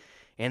want it.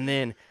 And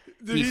then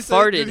he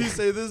farted. Did he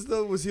say this,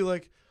 though? Was he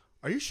like,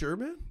 are you sure,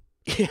 man?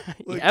 Yeah,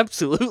 like,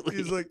 absolutely.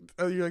 He's like,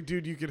 you're like,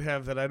 dude, you could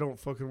have that. I don't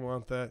fucking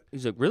want that.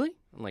 He's like, really?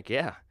 I'm like,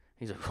 yeah.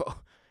 He's like, oh,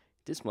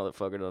 this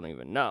motherfucker don't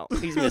even know.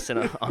 He's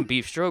missing on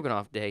beef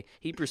stroganoff day.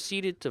 He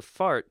proceeded to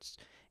farts,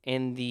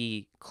 and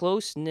the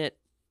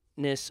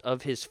close-knitness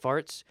of his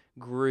farts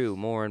grew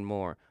more and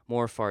more.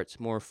 More farts,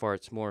 more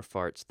farts, more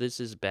farts. This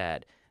is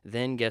bad.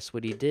 Then guess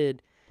what he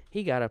did?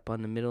 He got up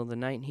on the middle of the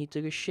night and he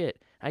took a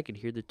shit. I could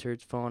hear the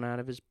turds falling out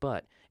of his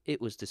butt. It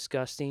was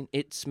disgusting.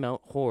 It smelled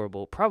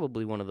horrible.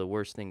 Probably one of the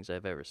worst things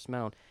I've ever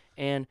smelled.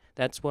 And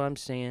that's what I'm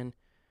saying.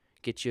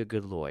 Get you a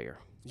good lawyer.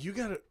 You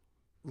got to,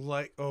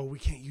 we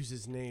can't use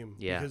his name.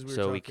 Yeah, because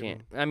so we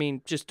can't. I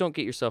mean, just don't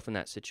get yourself in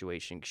that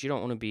situation because you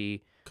don't want to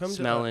be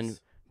smelling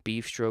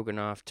beef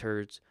stroganoff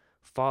turds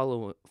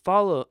falling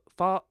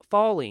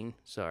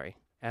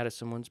out of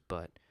someone's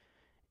butt.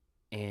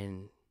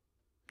 And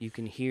you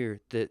can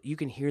hear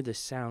the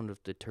sound of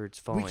the turds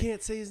falling. We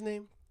can't say his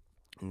name?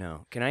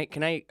 No. Can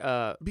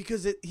I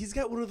Because he's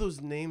got one of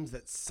those names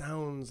that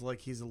sounds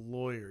like he's a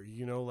lawyer,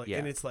 you know, like, Yeah.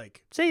 and it's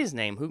like, say his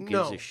name? Who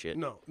gives a shit?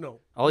 no.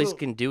 All he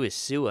can do is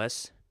sue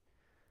us.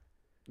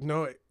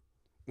 No,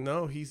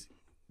 he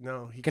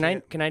Can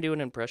can't. I do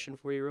an impression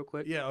for you real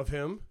quick? Yeah, of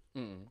him.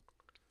 Mm.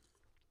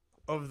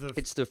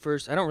 It's the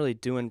first. I don't really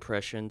do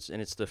impressions,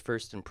 and it's the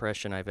first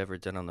impression I've ever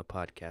done on the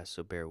podcast.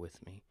 So bear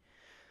with me.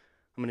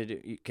 I'm gonna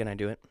do. Can I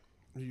do it?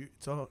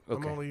 It's all.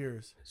 Okay. I'm all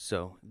ears.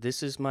 So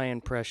this is my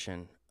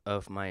impression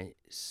of my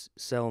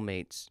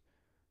cellmate's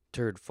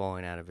turd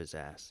falling out of his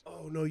ass.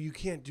 Oh no, you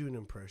can't do an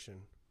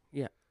impression.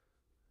 Yeah.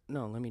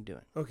 No, let me do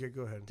it. Okay,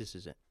 go ahead. This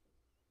is it.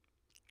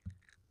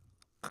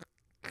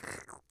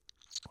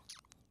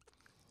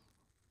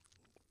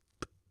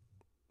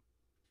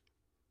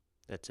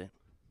 That's it.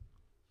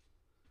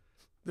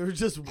 There was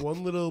just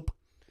one little.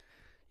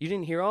 You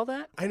didn't hear all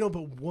that? I know,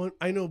 but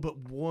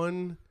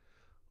one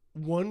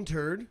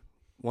turd.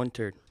 One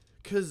turd.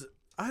 Cause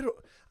I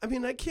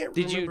can't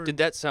remember. Did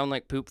that sound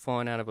like poop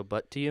falling out of a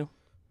butt to you?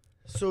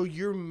 So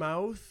your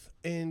mouth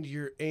and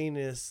your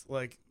anus,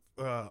 like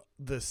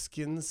the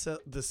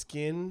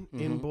skin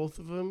in both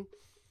of them,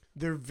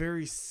 they're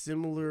very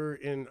similar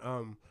in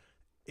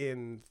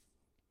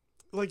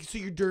like, so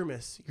your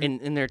dermis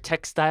In their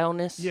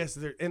textileness? yes,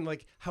 they're, and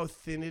like how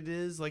thin it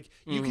is, like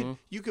you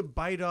could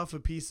bite off a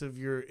piece of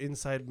your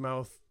inside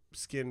mouth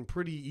skin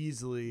pretty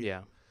easily.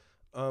 Yeah.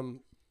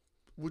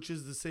 Which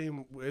is the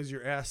same as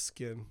your ass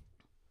skin.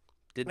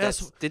 Did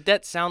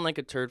that sound like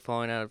a turd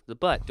falling out of the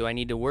butt? Do I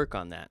need to work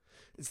on that?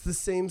 It's the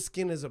same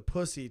skin as a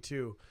pussy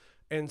too,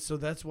 and so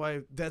that's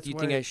why. Do you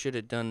think I should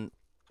have done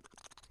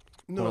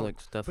more like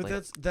stuff but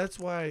like?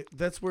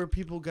 that's where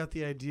people got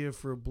the idea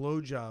for a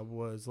blowjob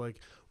was like,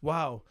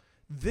 wow,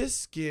 this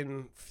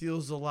skin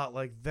feels a lot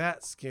like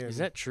that skin. Is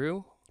that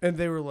true? And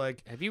they were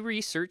like, have you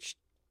researched?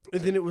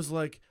 And then it was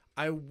like,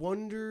 I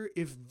wonder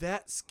if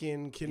that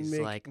skin can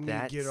make like me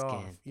that get skin.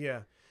 off.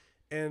 Yeah,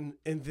 and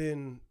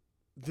then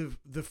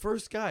the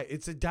first guy,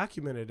 it's a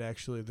documented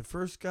actually. The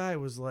first guy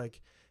was like,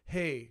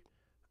 hey,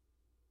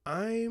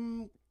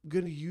 I'm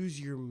gonna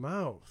use your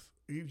mouth.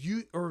 Can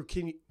you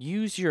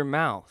use your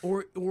mouth?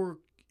 Or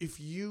if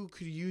you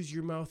could use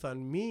your mouth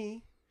on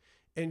me.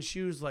 And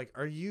she was like,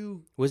 are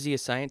you... Was he a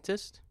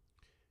scientist?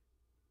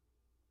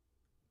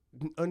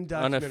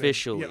 Undocumented.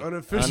 Unofficially. Yeah,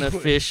 unofficially.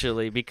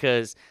 Unofficially,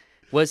 because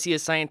was he a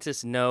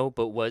scientist? No,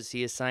 but was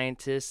he a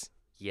scientist?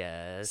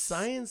 Yes.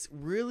 Science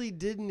really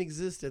didn't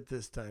exist at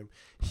this time.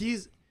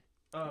 He's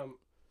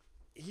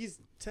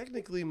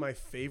technically my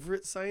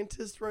favorite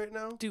scientist right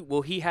now. Dude,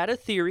 well, he had a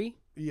theory.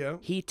 Yeah.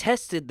 He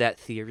tested that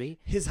theory.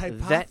 His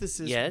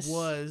hypothesis yes.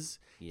 was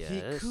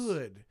he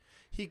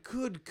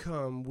could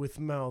come with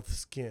mouth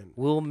skin.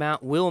 Will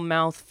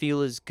mouth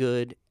feel as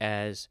good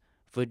as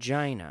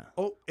vagina?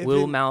 Oh,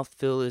 will mouth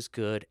feel as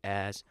good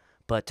as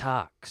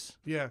buttocks?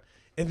 Yeah.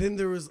 And then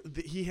there was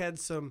he had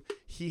some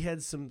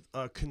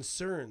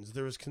concerns.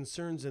 There was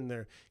concerns in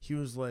there. He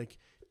was like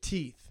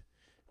teeth.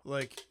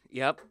 Like,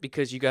 yep,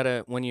 because you got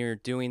to, when you're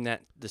doing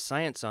that, the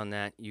science on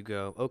that, you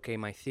go, okay,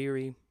 my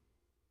theory,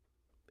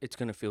 it's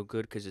going to feel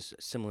good because it's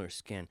similar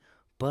skin.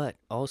 But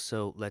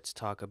also, let's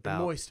talk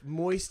about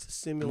moist,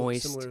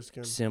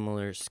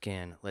 similar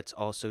skin. Let's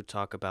also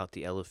talk about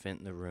the elephant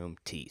in the room,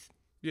 teeth.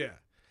 Yeah.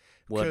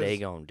 What they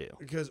gonna do?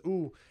 Because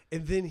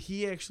and then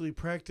he actually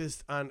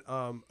practiced on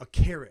a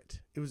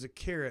carrot. It was a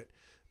carrot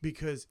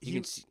because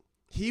he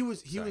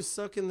was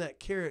sucking that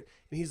carrot,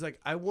 and he's like,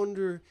 I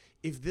wonder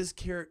if this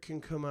carrot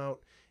can come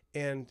out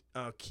and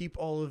keep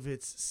all of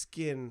its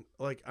skin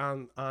like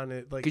on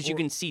it, like, because you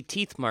can see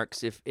teeth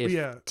marks. If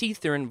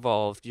teeth are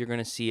involved, you're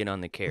gonna see it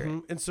on the carrot.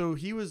 Mm-hmm. And so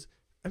he was.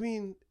 I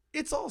mean,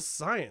 it's all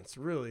science,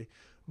 really,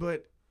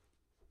 but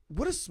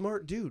what a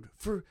smart dude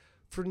for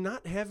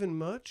not having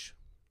much.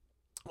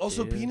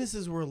 Also,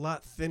 penises were a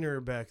lot thinner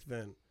back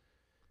then.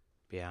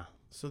 Yeah.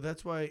 So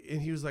that's why,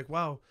 and he was like,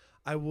 wow,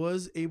 I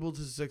was able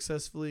to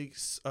successfully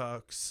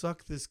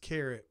suck this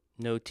carrot.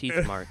 No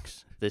teeth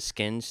marks. The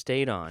skin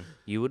stayed on.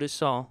 You would have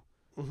saw.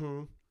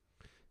 Mm-hmm.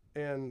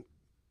 And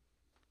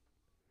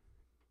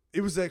it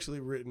was actually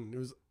written. It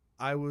was,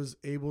 I was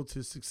able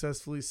to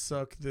successfully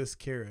suck this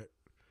carrot.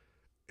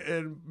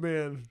 And,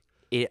 man.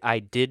 I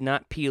did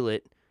not peel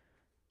it.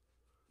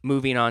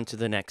 Moving on to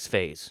the next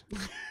phase.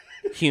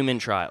 Human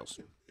trials.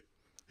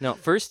 No,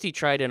 first he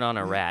tried it on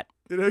a rat.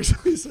 It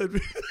actually said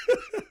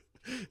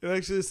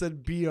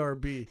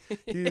BRB.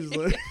 He's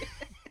like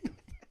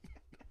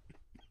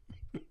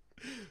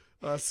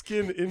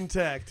skin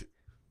intact.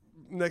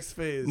 Next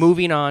phase.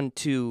 Moving on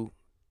to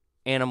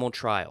animal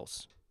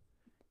trials.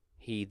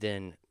 You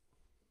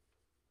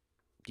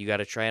got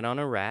to try it on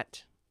a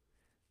rat,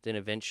 then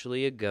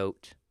eventually a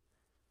goat,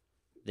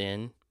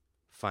 then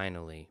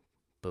finally,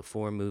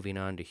 before moving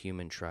on to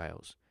human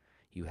trials,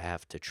 you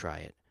have to try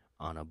it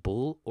on a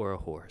bull or a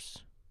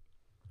horse.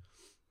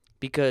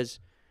 I'm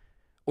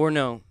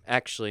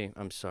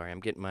sorry, I'm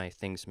getting my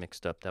things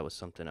mixed up. That was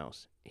something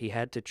else. He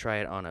had to try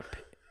it on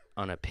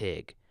a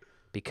pig,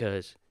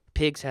 because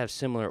pigs have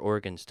similar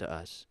organs to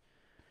us.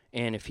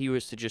 And if he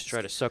was to just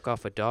try to suck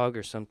off a dog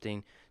or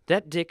something,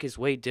 That dick is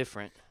way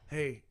different.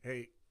 Hey,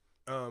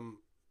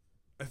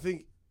 I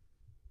think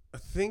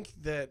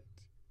that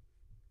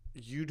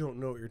you don't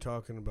know what you're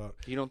talking about.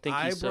 You don't think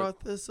I brought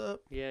this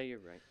up? Yeah, you're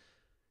right.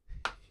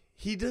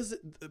 He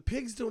doesn't.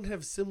 Pigs don't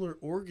have similar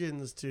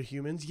organs to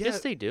humans. Yeah,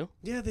 Yes, they do.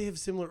 yeah, they have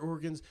similar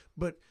organs,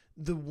 but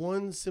the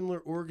one similar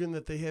organ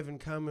that they have in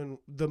common,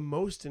 the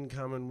most in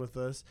common with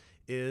us,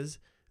 is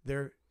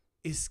their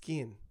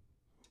skin.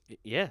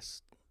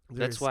 Yes.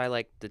 That's why,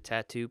 like, the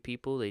tattoo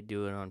people, they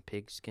do it on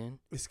pig skin.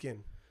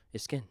 Skin.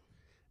 It's skin.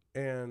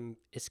 And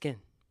It's skin.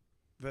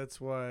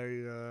 that's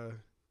why.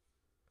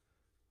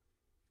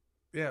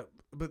 Yeah,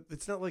 but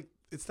it's not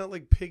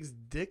like pigs'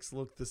 dicks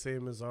look the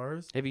same as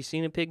ours. Have you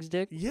seen a pig's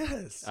dick?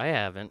 Yes. I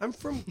haven't. I'm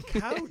from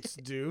Couts,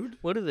 dude.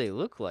 What do they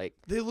look like?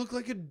 They look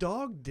like a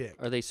dog dick.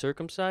 Are they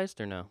circumcised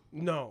or no?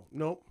 No,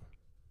 nope.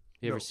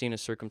 You ever seen a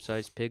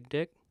circumcised pig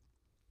dick?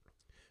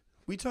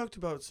 We talked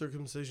about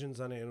circumcisions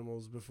on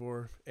animals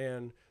before,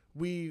 and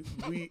we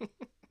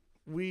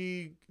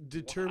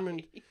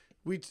determined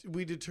we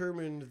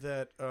determined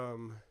that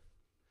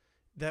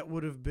that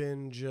would have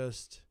been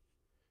just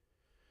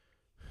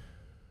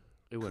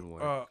It wouldn't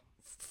work.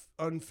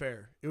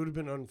 Unfair. It would have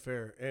been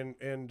unfair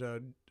and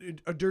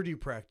a dirty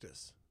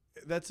practice.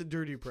 That's a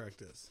dirty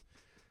practice.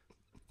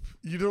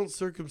 You don't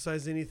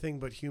circumcise anything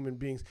but human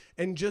beings.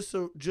 And just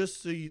so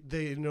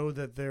they know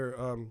that they're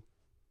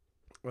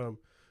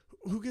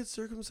who gets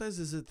circumcised?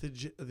 Is it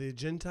the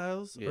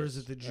Gentiles or is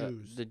it the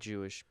Jews? The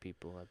Jewish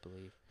people, I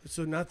believe.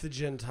 So not the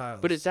Gentiles.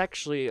 But it's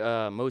actually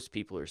most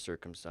people are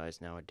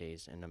circumcised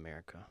nowadays in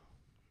America.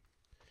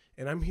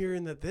 And I'm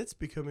hearing that that's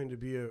becoming to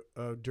be a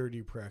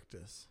dirty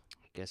practice.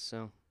 I guess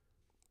so.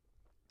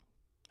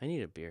 I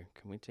need a beer.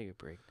 Can we take a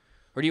break?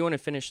 Or do you want to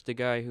finish the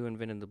guy who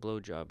invented the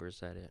blowjob, or is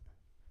that it?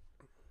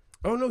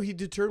 Oh, no, he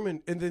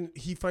determined, and then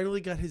he finally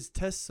got his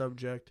test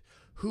subject,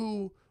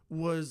 who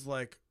was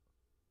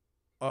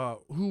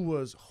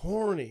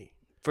horny.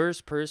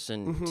 First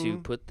person to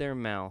put their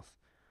mouth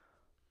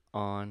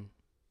on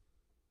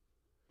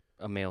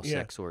a male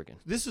sex organ.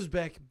 This was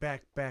back in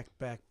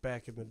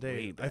the day.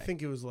 Way back. I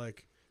think it was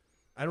like,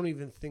 I don't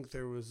even think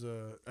there was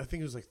I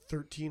think it was like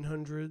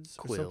 1300s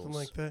or something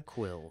like that.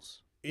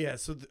 Quills. Yeah,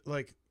 so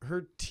like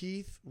her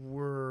teeth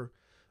were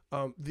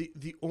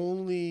the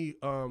only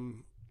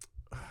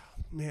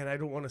man, I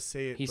don't want to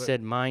say it. He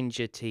said, "Mind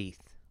your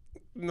teeth."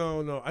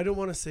 No, I don't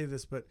want to say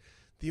this, but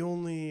the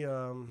only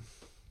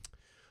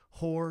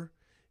whore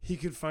he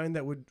could find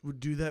that would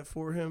do that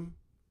for him,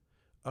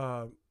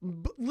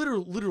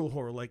 literal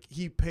whore, like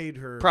he paid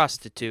her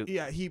Prostitute.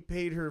 Yeah, he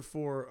paid her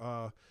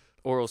for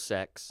Oral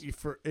sex.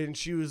 And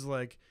she was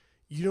like,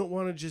 "You don't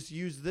want to just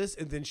use this,"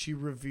 and then she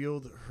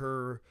revealed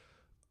her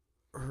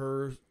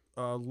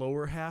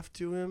lower half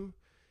to him,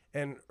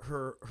 and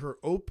her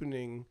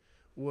opening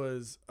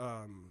was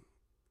a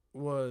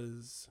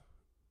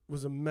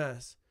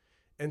mess,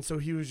 and so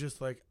he was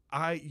just like,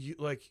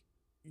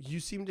 you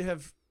seem to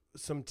have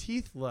some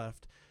teeth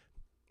left.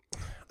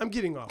 I'm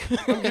getting off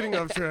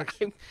track.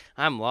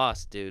 I'm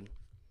lost, dude.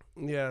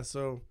 Yeah,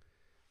 so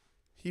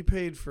he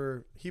paid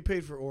for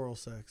oral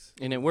sex,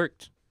 And it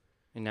worked.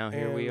 And now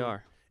here we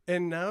are.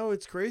 and now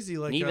it's crazy.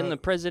 Like And even the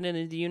president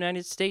of the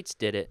United States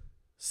did it.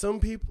 some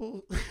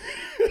people.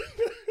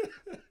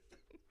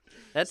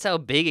 That's how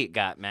big it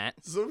got, Matt.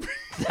 some,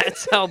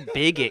 That's how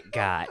big it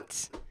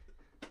got.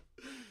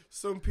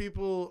 some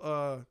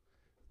people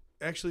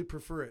actually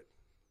prefer it.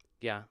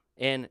 Yeah.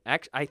 And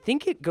I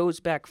think it goes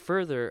back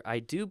further. I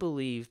do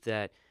believe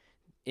that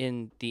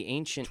in the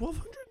ancient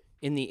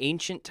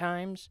 1200.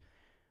 Times,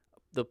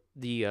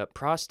 the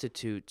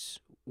prostitutes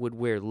would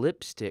wear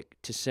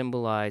lipstick to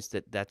symbolize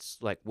that that's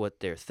like what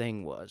their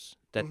thing was.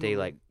 That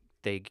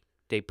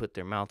they put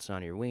their mouths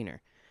on your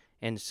wiener.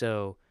 And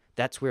so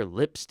that's where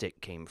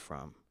lipstick came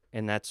from.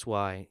 And that's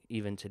why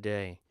even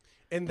today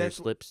there's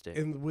lipstick.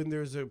 And when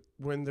there's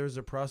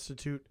a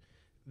prostitute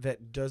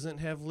that doesn't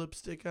have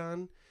lipstick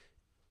on,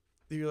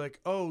 you're like,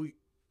 oh,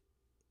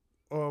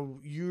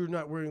 you're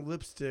not wearing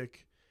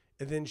lipstick,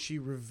 and then she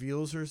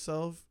reveals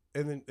herself,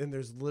 and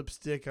there's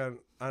lipstick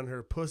on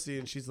her pussy,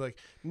 and she's like,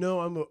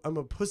 no, I'm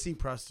a pussy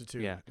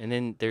prostitute. Yeah, and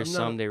then there's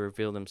they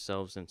reveal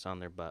themselves and it's on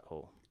their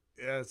butthole.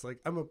 Yeah, it's like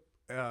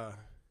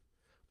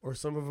or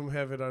some of them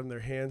have it on their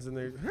hands, and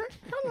they're,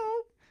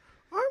 hello,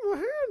 I'm a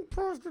hand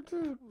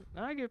prostitute.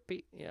 I get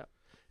yeah.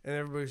 And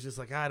everybody's just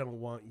like, I don't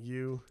want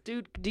you.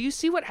 Dude, do you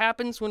see what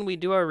happens when we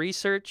do our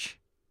research?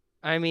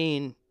 I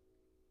mean,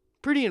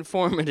 pretty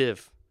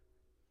informative.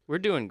 We're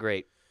doing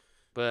great,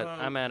 but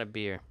I'm out of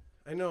beer.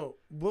 I know.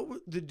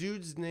 The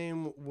dude's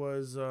name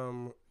was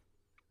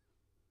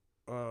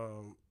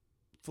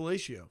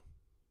Fellatio.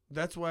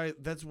 That's where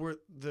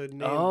the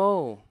name.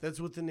 Oh,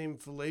 that's what the name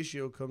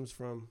Fellatio comes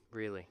from.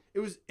 really? It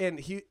was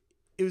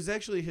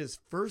actually his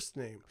first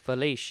name.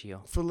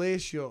 Fellatio.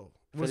 Fellatio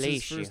was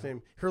his first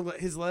name.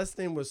 His last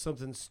name was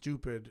something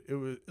stupid. It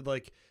was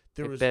like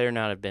It better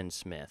not have been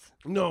Smith.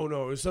 No,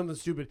 it was something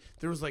stupid.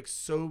 There was like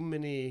so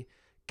many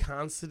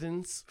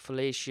consonants.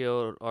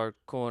 Fellatio or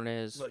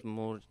cornes, Like-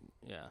 more,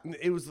 yeah.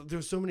 There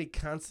were so many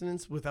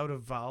consonants without a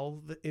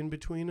vowel in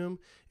between them.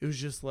 It was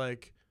just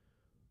like,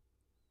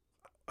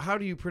 how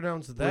do you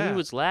pronounce that? Well, he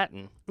was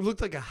Latin. It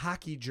looked like a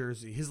hockey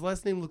jersey. His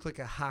last name looked like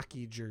a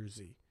hockey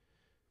jersey.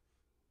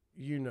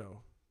 You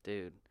know.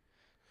 Dude.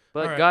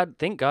 But right. God,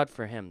 thank God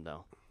for him,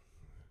 though.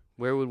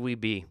 Where would we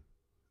be?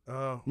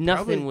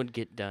 Nothing would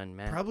get done,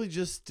 man. Probably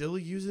just still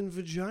using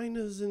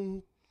vaginas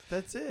and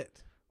that's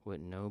it.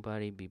 Would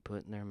nobody be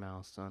putting their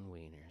mouths on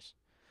wieners?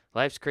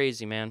 Life's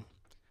crazy, man.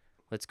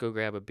 Let's go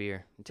grab a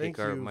beer and take Thank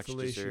our you,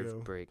 much-deserved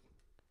fellatio. break.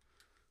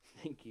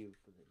 Thank you.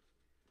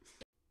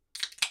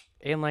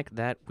 And like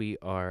that, we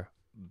are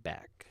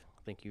back.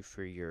 Thank you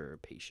for your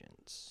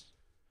patience.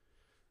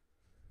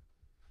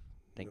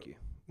 Thank you.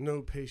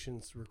 No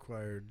patience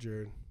required,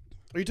 Jarrod.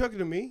 Are you talking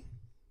to me?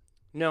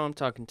 No, I'm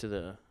talking to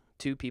the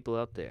two people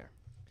out there.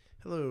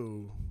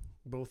 Hello,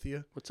 both of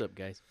you. What's up,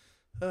 guys?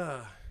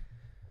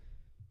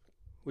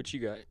 What you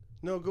got?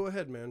 No, go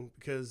ahead, man,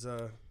 because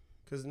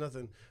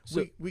nothing.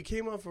 So- we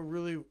came off a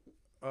really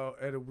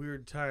at a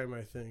weird time,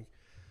 I think.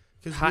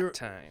 Hot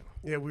time.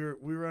 Yeah, we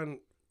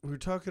were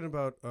talking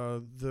about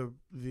the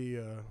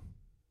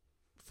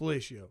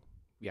fellatio.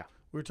 Yeah.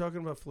 We were talking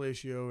about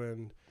fellatio,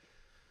 and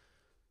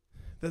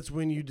that's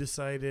when you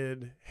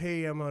decided,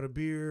 hey, I'm out of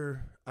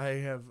beer. I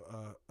have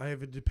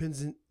a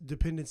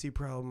dependency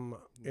problem,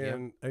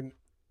 and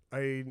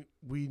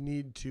we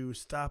need to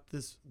stop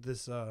this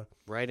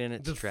Right in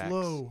its the tracks.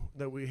 flow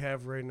that we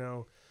have right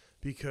now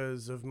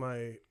because of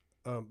my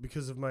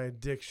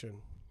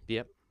addiction.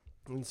 Yep.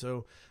 And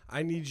so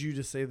I need you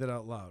to say that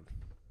out loud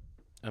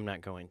I'm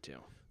not going to.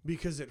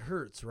 because it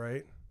hurts,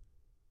 right?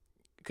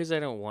 Because I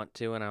don't want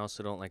to, and I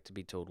also don't like to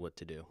be told what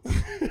to do.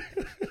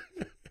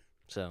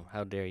 So,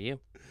 how dare you?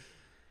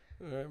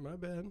 All right, my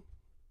bad.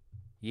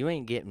 You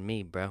ain't getting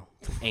me, bro.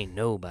 Ain't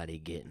nobody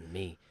getting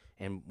me.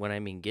 And when I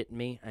mean getting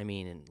me, I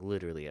mean in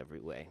literally every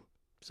way.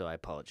 So I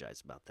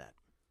apologize about that.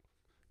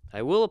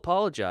 I will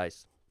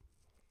apologize.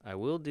 I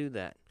will do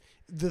that.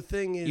 The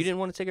thing is, You didn't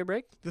want to take a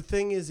break? the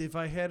thing is, if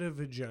I had a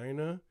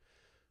vagina,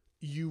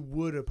 you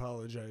would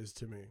apologize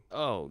to me.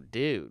 Oh,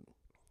 dude.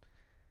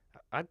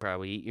 I'd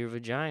probably eat your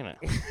vagina.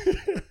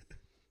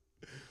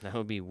 That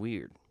would be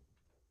weird.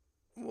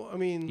 Well, I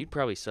mean, You'd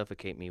probably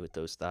suffocate me with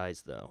those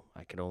thighs, though.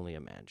 I could only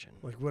imagine.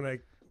 like when I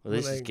Well,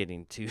 this when is I-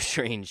 getting too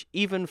strange,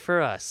 even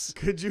for us.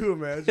 could you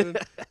imagine?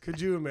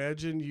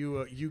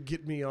 You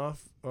get me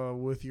off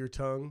with your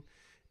tongue?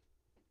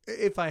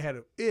 If I had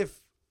a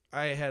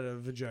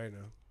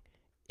vagina.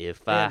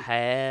 If I And-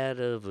 had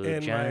a And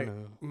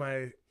vagina.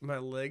 my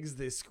legs,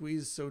 they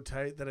squeeze so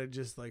tight that I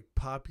just like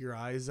pop your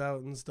eyes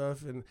out and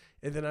stuff, and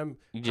then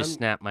You just I'm-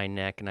 snap my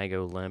neck and I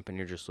go limp, and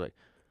you're just like,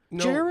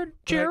 no, Jarrod,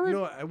 but Jarrod.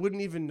 no, I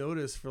wouldn't even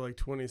notice for like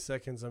 20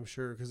 seconds, I'm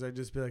sure, because I'd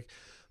just be like,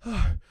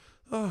 oh,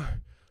 oh,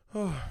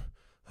 oh,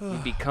 oh.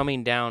 you'd be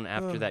coming down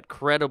after Oh. that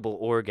credible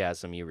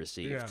orgasm you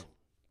received. Yeah.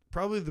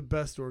 Probably the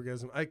best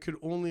orgasm. I could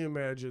only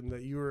imagine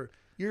that you're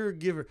a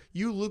giver.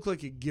 You look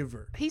like a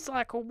giver. He's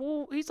like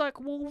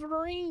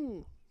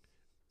Wolverine.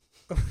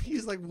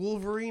 He's like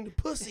Wolverine,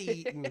 pussy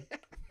eating.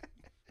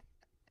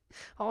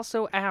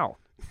 Also, ow.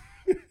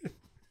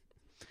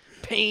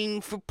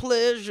 Pain for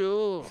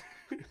pleasure.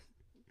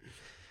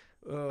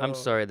 I'm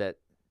sorry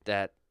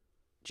that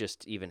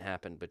just even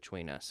happened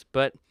between us,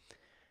 but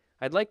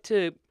I'd like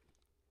to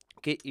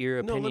get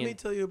your No, opinion. let me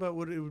tell you about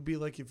what it would be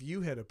like if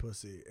you had a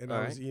pussy and All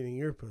I was right. eating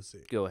your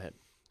pussy. Go ahead.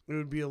 It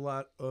would be a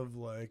lot of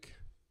like,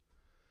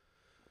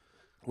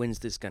 When's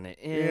this gonna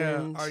yeah,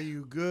 end? are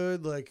you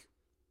good? Like,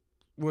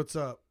 what's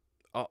up?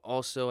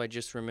 Also, I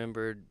just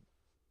remembered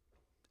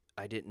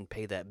I didn't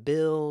pay that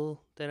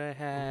bill that I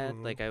had.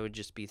 Mhm. Like, I would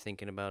just be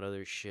thinking about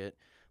other shit.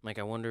 Like,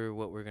 I wonder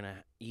what we're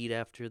gonna eat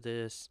after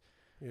this.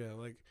 Yeah,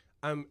 like,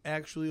 I'm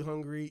actually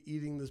hungry.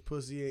 Eating this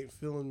pussy ain't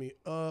filling me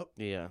up.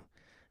 Yeah.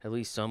 At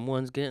least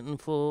someone's getting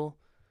full.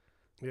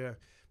 Yeah,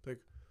 like,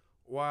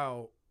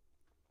 wow,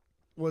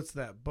 what's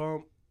that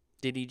bump?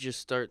 Did he just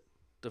start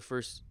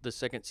the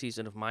second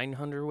season of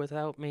Mindhunter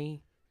without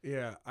me?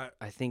 Yeah,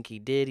 I think he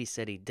did. He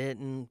said he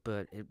didn't,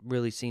 but it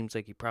really seems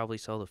like he probably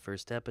saw the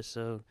first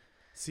episode.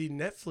 see,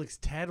 Netflix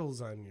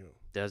tattles on you.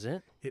 Does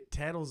it? It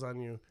tattles on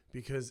you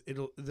because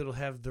it'll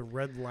have the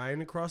red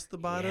line across the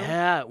bottom.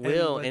 Yeah, it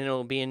will, like- and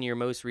it'll be in your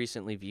most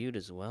recently viewed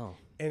as well.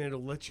 And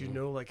it'll let you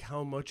know like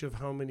how much of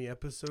how many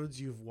episodes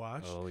you've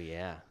watched. Oh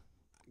yeah.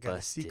 got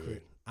busted. a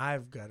secret.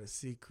 I've got a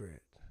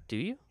secret. Do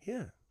you?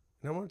 Yeah.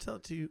 And I want to tell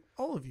it to you,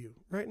 all of you,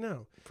 right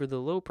now. For the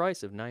low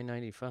price of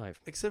 $9.95.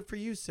 Except for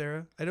you,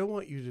 Sarah. I don't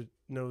want you to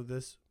know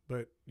this,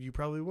 but you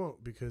probably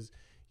won't because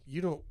you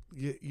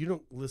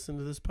don't listen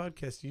to this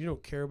podcast. You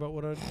don't care about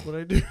what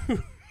I do.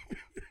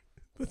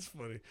 That's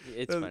funny.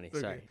 It's funny. okay.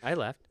 Sorry, I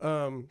laughed.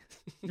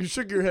 You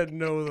shook your head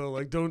no though.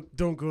 Like don't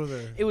go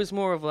there. It was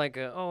more of like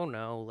a oh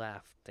no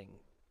laugh thing.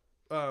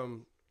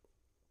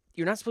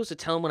 You're not supposed to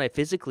tell him what I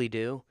physically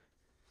do.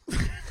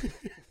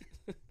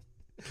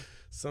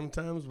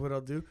 Sometimes what I'll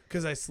do,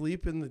 because I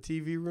sleep in the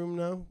TV room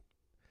now.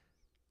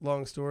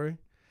 Long story.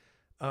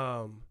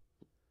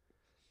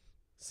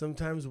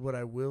 Sometimes what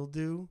I will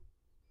do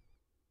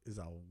is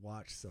I'll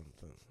watch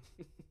something.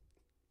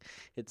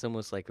 It's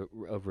almost like a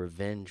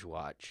revenge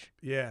watch.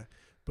 Yeah,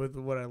 but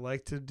what I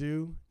like to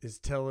do is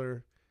tell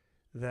her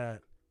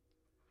that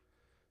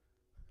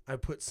I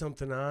put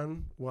something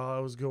on while I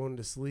was going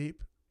to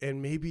sleep,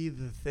 and maybe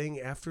the thing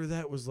after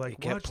that was like,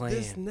 It kept watch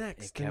this playing.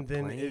 next, It and kept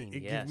then playing, it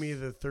gave me yes.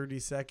 the 30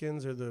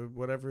 seconds or the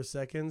whatever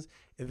seconds,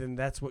 and then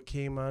that's what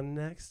came on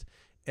next.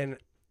 And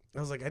I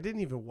was like, I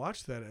didn't even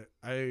watch that.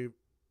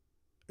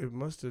 It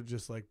must have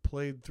just like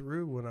played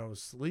through when I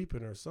was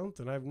sleeping or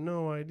something. I have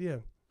no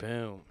idea.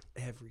 Boom.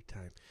 Every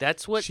time.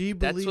 That's what She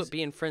that's believes- what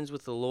being friends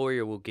with a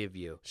lawyer will give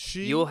you.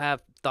 She You'll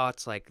have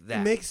thoughts like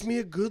that. It makes me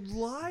a good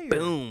liar.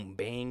 Boom,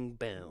 bang,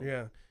 boom.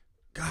 Yeah.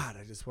 God,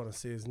 I just want to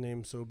say his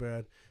name so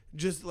bad.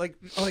 Just like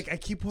I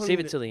keep wanting Save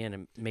it to, till the end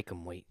and make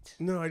him wait.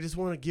 No, I just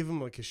want to give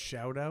him like a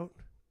shout out,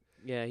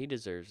 Yeah, he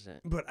deserves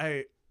it. but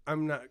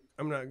I'm not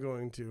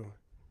going to.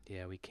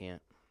 Yeah, we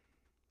can't.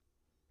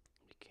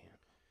 We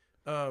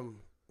can't.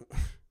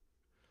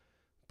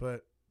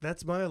 But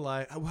that's my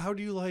lie. How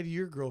do you lie to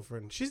your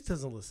girlfriend? She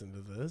doesn't listen to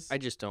this. I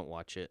just don't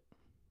watch it.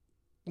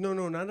 No,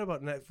 not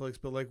about Netflix,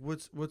 but like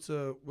what's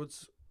have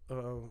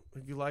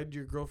you lied to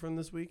your girlfriend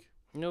this week?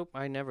 Nope,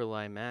 I never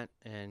lie, Matt,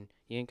 and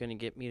you ain't gonna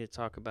get me to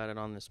talk about it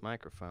on this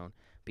microphone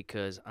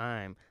because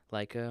I'm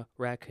like a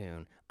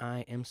raccoon.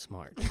 I am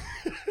smart.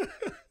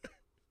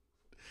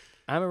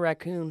 I'm a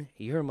raccoon.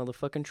 You're a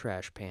motherfucking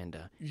trash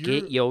panda.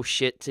 Get your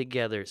shit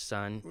together,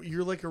 son.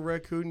 You're like a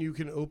raccoon. You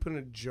can open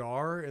a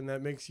jar, and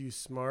that makes you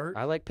smart.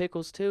 I like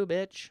pickles too,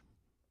 bitch.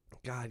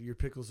 God, your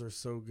pickles are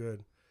so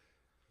good.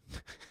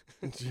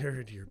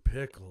 Jared, your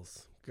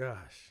pickles.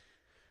 Gosh.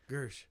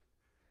 Gersh.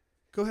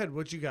 Go ahead.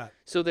 What you got?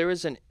 So there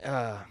was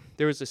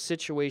a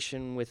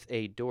situation with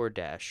a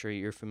DoorDash.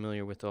 You're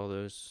familiar with all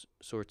those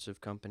sorts of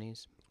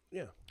companies?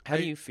 Yeah. How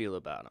do you feel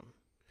about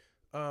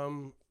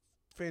them?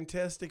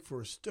 Fantastic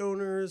for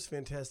stoners,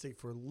 fantastic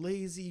for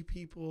lazy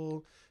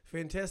people,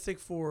 fantastic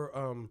for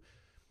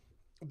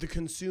the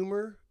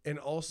consumer and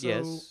also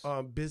Yes.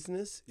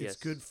 business. Yes.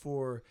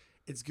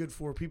 It's good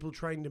for people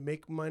trying to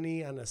make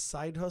money on a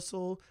side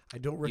hustle. I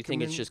don't recommend. You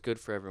think it's just good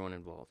for everyone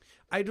involved?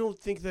 I don't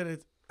think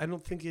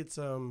it's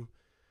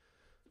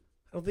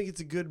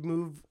a good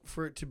move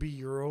for it to be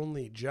your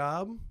only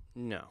job.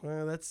 No.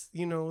 That's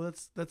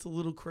a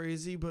little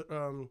crazy, but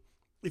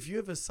if you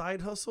have a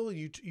side hustle,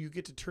 you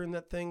get to turn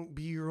that thing,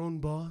 be your own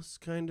boss,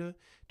 kind of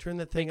turn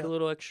that thing Make a out.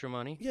 little extra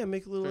money. Yeah,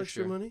 make a little For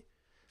extra sure. money.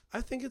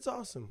 I think it's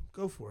awesome.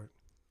 Go for it.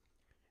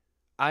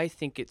 I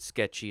think it's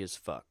sketchy as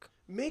fuck.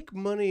 Make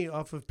money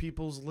off of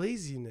people's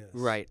laziness.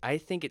 Right. I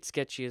think it's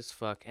sketchy as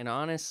fuck. And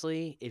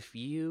honestly, if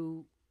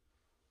you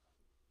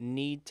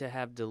need to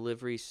have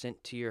delivery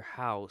sent to your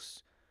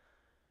house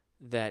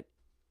that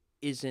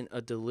isn't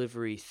a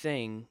delivery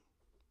thing,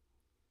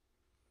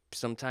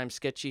 sometimes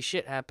sketchy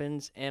shit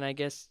happens, and I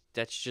guess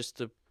that's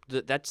just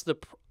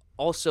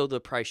also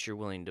the price you're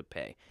willing to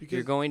pay.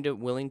 You're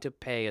willing to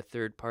pay a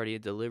third-party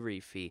delivery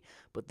fee,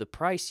 but the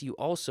price you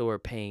also are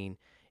paying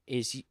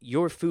is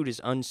your food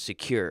is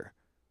unsecure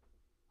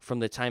from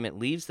the time it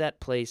leaves that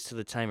place to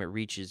the time it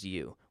reaches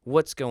you.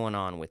 What's going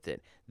on with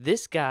it?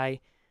 This guy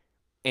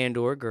and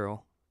or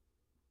girl,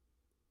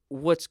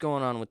 what's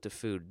going on with the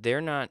food?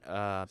 They're not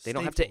they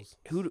don't have to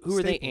who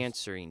are they Staples.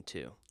 answering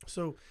to?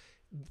 So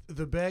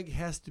the bag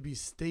has to be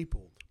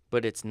stapled.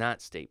 But it's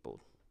not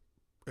stapled.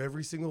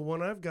 Every single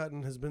one I've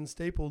gotten has been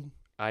stapled.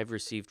 I've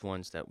received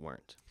ones that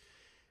weren't.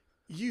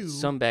 You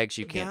Some bags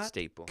you can't got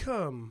staple.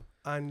 cum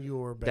on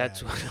your bag.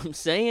 That's what I'm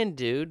saying,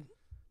 dude.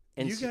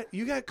 And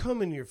you got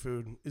cum in your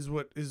food is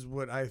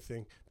what I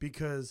think,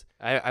 because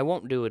I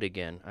won't do it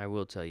again. I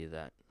will tell you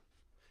that.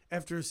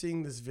 after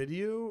seeing this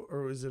video,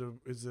 or is it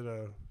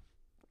a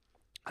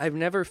I've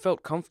never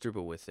felt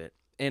comfortable with it.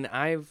 And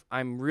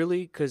I'm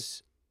really,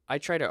 because I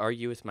try to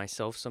argue with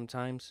myself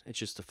sometimes. It's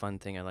just a fun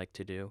thing I like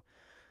to do.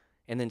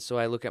 And then so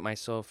I look at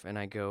myself and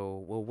I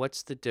go, well,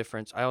 what's the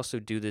difference? I also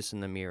do this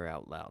in the mirror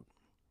out loud.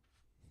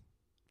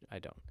 I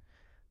don't.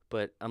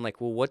 But I'm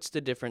like, well, what's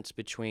the difference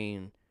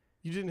between...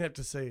 You didn't have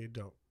to say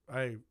don't.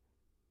 I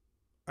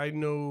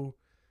know.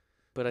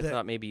 But I that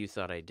thought maybe you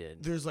thought I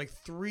did. There's like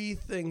 3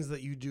 things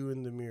that you do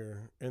in the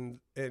mirror, and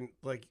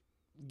like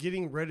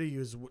getting ready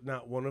is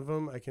not one of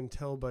them. I can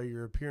tell by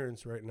your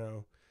appearance right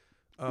now.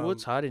 Well,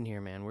 it's hot in here,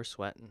 man. We're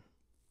sweating.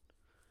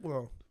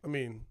 Well, I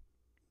mean,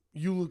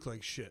 you look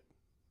like shit.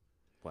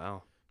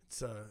 Wow.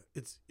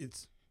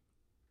 It's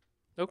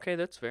Okay,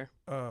 that's fair.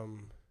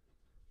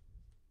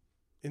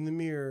 in the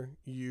mirror,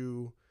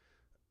 you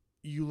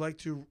like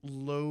to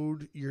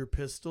load your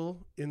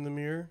pistol in the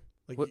mirror.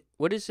 Like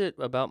What is it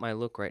about my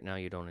look right now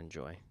you don't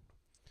enjoy?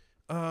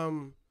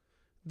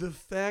 the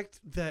fact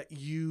that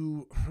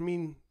I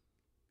mean,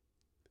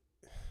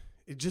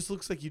 it just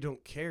looks like you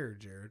don't care,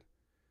 Jared.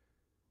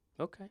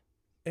 Okay.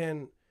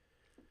 And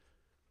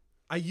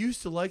I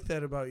used to like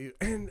that about you.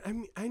 And I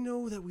mean, I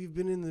know that we've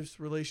been in this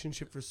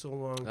relationship for so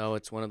long. Oh,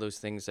 it's one of those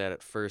things that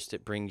at first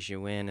it brings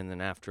you in, and then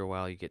after a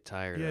while you get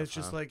tired of. Yeah, it's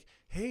just like,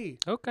 hey,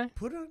 okay,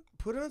 put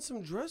on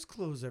some dress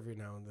clothes every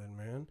now and then,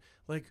 man.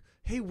 Like,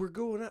 hey, we're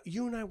going out.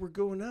 You and I were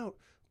going out.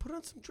 Put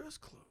on some dress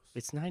clothes.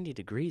 it's 90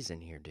 degrees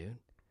in here, dude.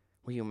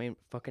 Will you may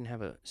fucking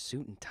have a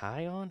suit and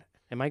tie on?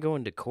 Am I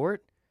going to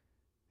court?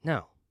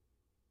 No.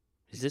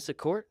 Is this a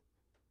court?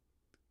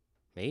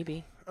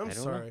 Maybe. I'm I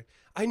don't sorry. know.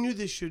 I knew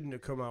this shouldn't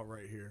have come out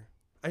right here.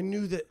 I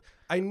knew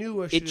I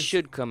It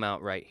should come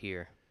out right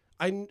here.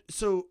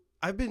 So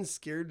I've been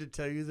scared to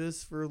tell you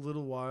this for a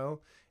little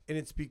while, and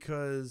it's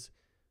because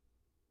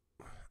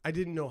I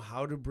didn't know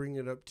how to bring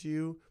it up to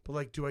you. But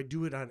like, do I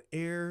do it on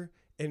air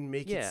and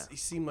make it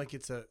seem like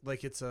it's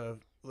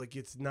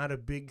not a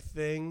big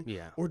thing?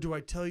 Yeah. Or do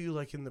I tell you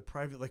like in the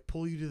private, like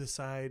pull you to the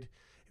side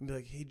and be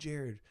like, hey,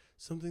 Jarrod,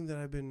 something that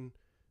I've been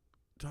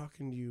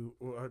talking to you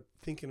or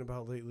thinking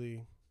about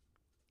lately,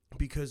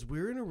 because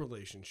we're in a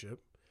relationship,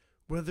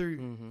 whether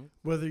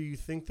you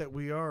think that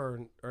we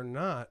are or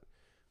not,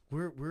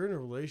 we're in a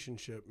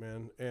relationship,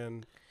 man.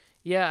 And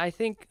yeah, I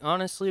think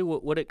honestly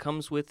what it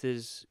comes with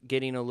is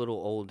getting a little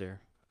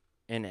older,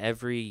 and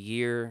every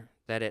year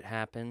that it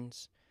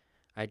happens,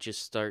 I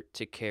just start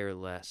to care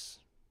less.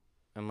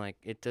 I'm like,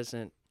 it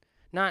doesn't,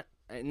 not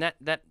and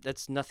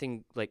that's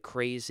nothing like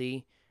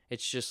crazy.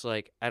 It's just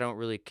like I don't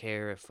really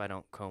care if I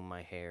don't comb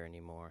my hair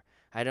anymore.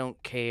 I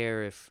don't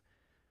care if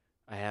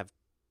I have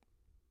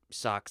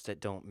socks that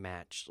don't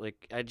match.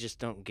 Like, I just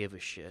don't give a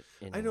shit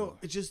anymore. I know,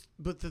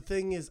 but the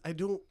thing is, I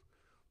don't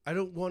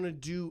want to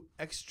do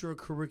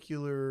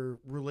extracurricular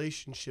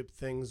relationship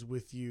things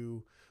with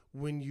you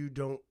when you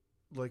don't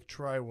like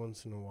try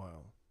once in a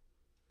while.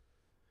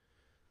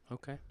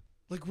 Okay.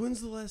 Like,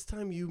 when's the last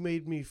time you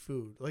made me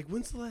food? Like,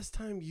 when's the last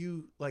time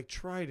you like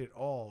tried it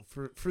all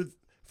for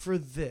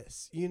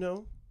this, you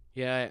know?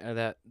 Yeah,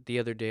 that the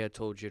other day I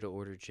told you to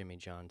order Jimmy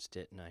John's,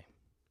 didn't I?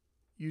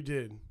 You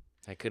did.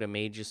 I could have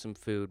made you some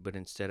food, but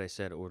instead I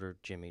said order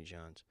Jimmy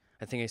John's.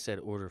 I think I said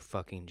order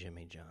fucking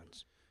Jimmy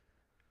John's.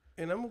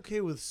 And I'm okay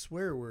with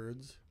swear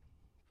words.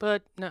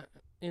 But not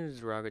in a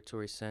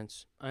derogatory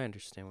sense. I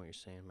understand what you're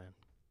saying, man.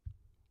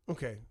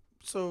 Okay,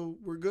 so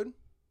we're good?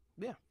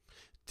 Yeah.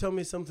 Tell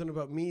me something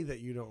about me that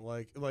you don't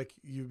like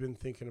you've been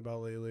thinking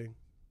about lately.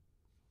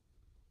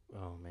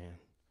 Oh, man.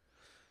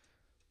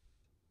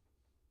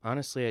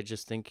 Honestly, I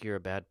just think you're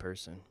a bad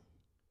person.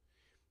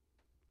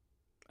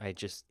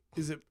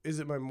 Is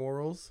it my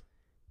morals?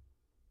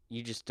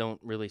 You just don't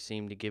really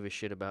seem to give a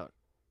shit about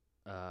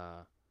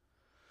Other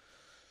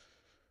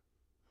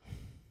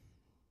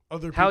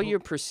how people, you're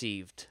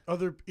perceived.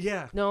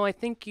 Yeah. No, I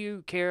think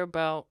you care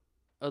about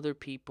other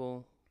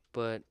people,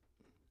 but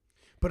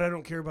I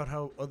don't care about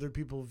how other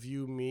people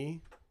view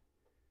me.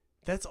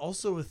 That's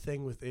also a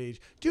thing with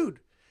age. Dude,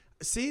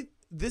 see,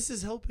 this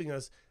is helping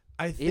us.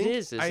 I think it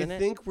is, isn't it? I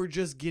think we're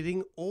just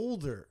getting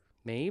older.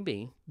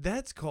 Maybe.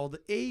 That's called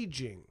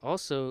aging.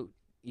 Also,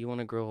 you want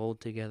to grow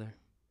old together?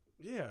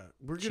 Yeah,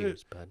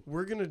 Cheers, bud.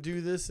 we're gonna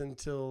do this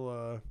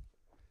until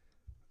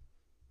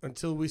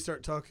we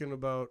start talking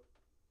about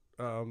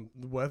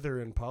weather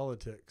and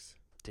politics.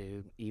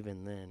 Dude,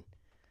 even then,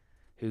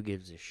 who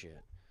gives a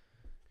shit?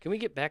 Can we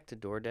get back to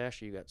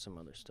DoorDash, or you got some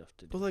other stuff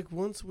to do? But like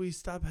once we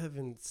stop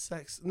having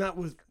sex, not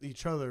with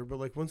each other, but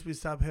like once we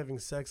stop having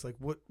sex, like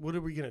what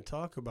are we gonna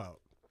talk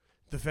about?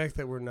 The fact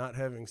that we're not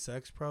having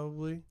sex,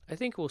 probably. I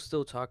think we'll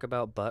still talk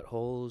about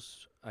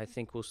buttholes. I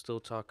think we'll still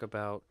talk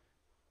about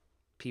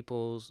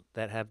peoples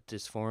that have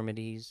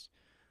disformities.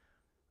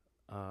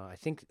 I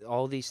think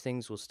all these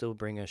things will still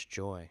bring us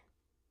joy.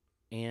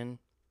 And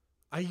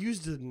I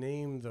used a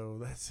name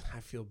though. I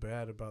feel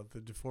bad about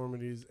the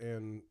deformities,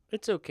 and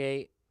it's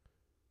okay.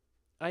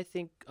 I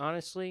think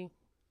honestly,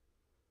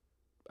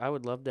 I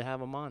would love to have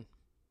them on.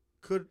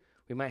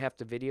 We might have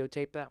to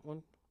videotape that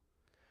one.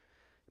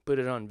 Put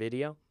it on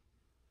video.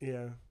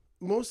 Yeah,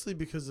 mostly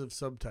because of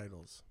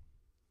subtitles.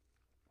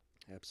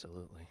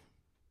 Absolutely.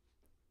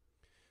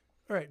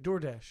 All right,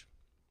 DoorDash.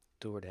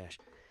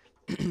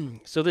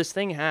 So this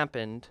thing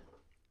happened,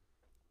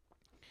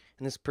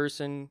 and this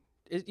person,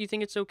 you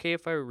think it's okay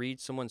if I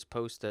read someone's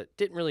post that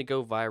didn't really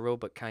go viral,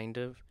 but kind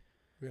of?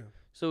 Yeah.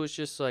 So it's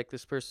just like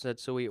this person said,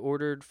 so we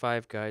ordered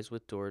 5 Guys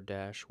with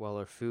DoorDash. While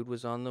our food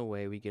was on the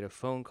way, we get a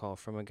phone call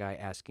from a guy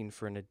asking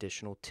for an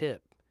additional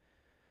tip.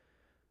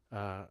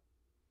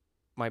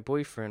 My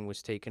boyfriend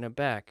was taken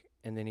aback,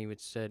 and then he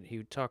would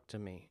talk to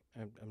me.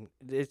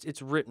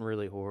 It's written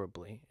really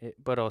horribly,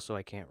 but also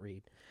I can't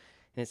read.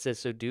 And it says,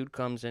 so dude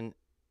comes in,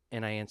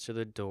 and I answer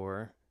the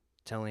door,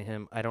 telling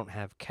him I don't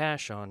have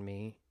cash on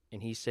me,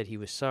 and he said he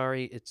was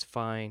sorry, it's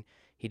fine,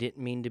 he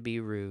didn't mean to be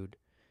rude.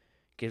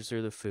 Gives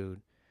her the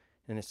food.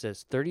 And it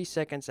says, 30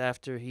 seconds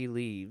after he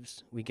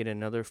leaves, we get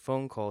another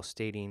phone call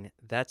stating,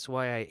 that's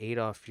why I ate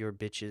off your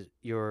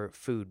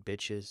food,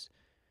 bitches.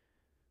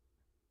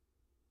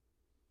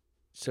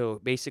 So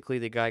basically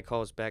the guy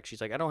calls back.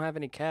 She's like, I don't have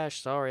any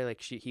cash. Sorry. Like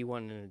he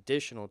wanted an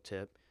additional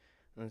tip.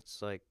 And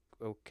it's like,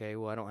 okay,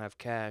 well, I don't have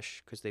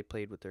cash because they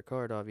played with their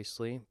card,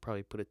 obviously.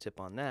 Probably put a tip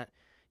on that.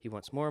 He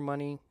wants more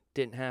money.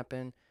 Didn't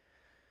happen.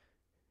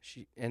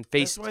 Face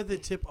That's why the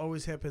tip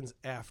always happens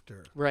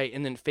after. right,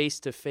 and then face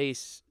to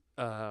face,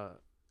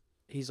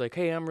 he's like,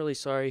 "Hey, I'm really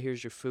sorry.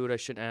 Here's your food. I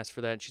shouldn't ask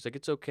for that." And she's like,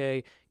 "It's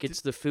okay." Gets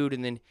the food,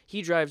 and then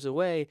he drives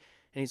away,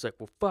 and he's like,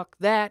 "Well, fuck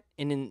that."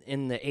 And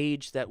in the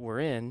age that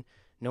we're in,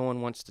 no one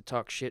wants to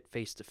talk shit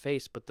face to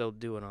face, but they'll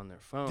do it on their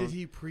phone. Did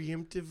he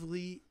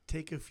preemptively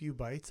take a few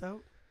bites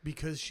out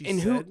because she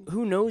And said?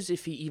 who knows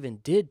if he even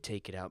did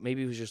take it out?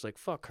 Maybe he was just like,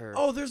 "Fuck her."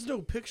 Oh, there's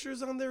no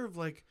pictures on there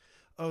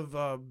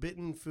of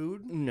bitten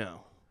food.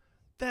 No.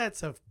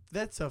 That's a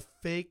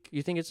fake.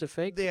 You think it's a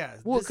fake? Yeah.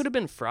 Well, it could have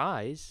been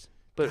fries,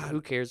 but God.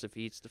 who cares if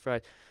he eats the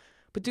fries?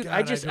 But dude, God,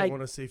 I don't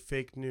want to say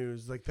fake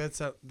news. Like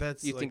that's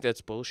you think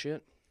that's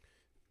bullshit?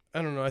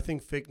 I don't know. I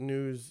think fake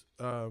news.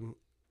 I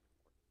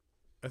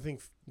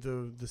think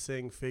the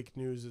saying fake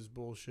news is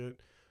bullshit.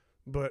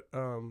 But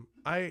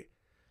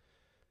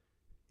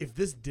if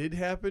this did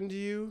happen to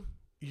you,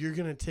 you're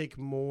gonna take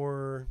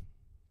more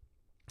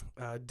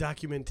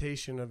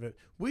documentation of it.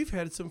 We've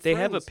had some. They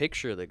friends have a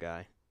picture of the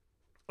guy.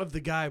 of the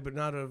guy, but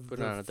not of But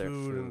the not of their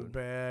food and the food.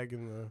 bag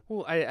and the.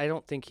 Well, I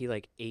don't think he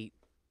like ate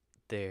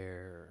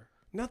their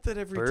Not that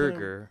every time.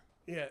 burger.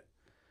 Yeah.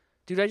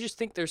 Dude, I just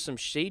think there's some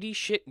shady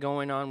shit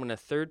going on when a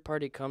third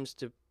party comes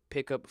to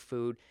pick up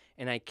food,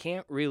 and I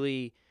can't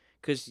really,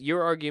 because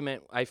your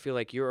argument, I feel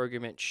like your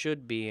argument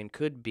should be and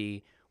could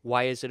be,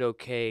 why is it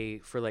okay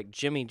for like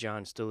Jimmy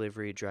John's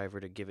delivery driver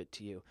to give it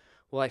to you?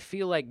 Well, I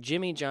feel like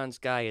Jimmy John's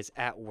guy is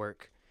at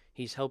work.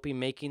 He's helping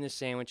making the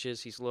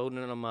sandwiches, he's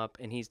loading them up,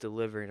 and he's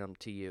delivering them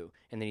to you,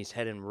 and then he's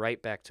heading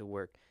right back to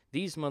work.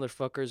 These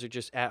motherfuckers are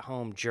just at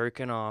home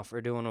jerking off or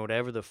doing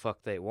whatever the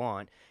fuck they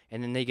want,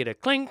 and then they get a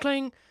cling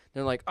cling.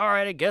 They're like, all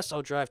right, I guess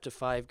I'll drive to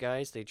Five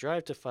Guys. They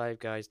drive to Five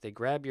Guys. They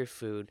grab your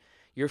food.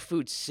 Your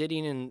food's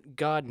sitting in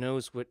God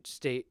knows what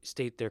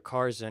state their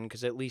car's in,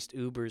 because at least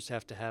Ubers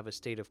have to have a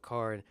state of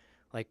car and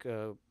like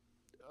a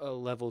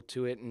level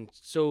to it, and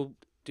so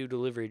do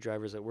delivery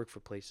drivers that work for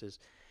places.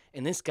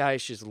 And this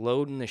guy's just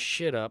loading the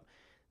shit up.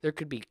 There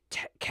could be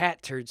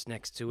cat turds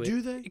next to it.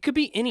 Do they? It could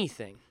be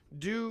anything.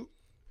 Do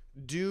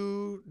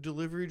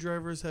delivery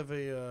drivers have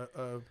a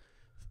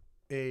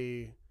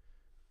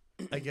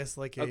I guess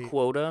like A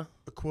quota?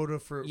 a quota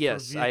for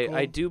Yes, for vehicle?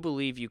 I do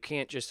believe you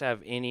can't just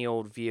have any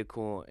old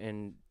vehicle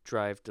and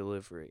drive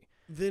delivery.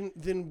 Then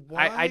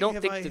why I don't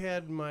have think I that-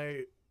 had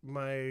my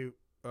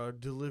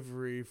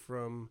delivery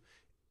from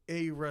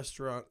a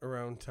restaurant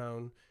around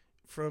town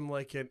from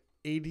like an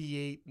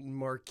 88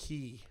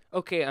 Marquis?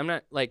 Okay, I'm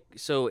not like,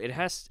 so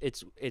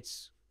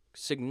it's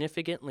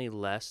significantly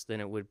less than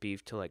it would be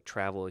to like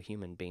travel a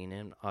human being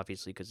in,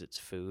 obviously because it's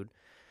food.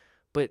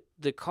 But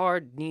the car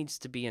needs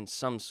to be in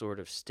some sort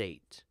of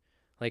state,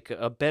 like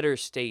a better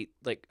state.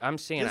 Like I'm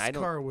saying, This I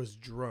don't. car was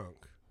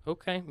drunk.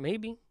 Okay,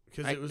 maybe.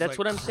 Because That's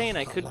what I'm saying.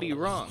 I could be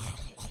wrong.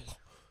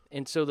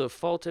 And so the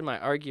fault in my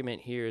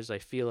argument here is I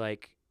feel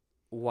like,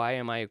 why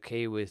am I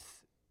okay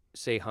with,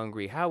 say,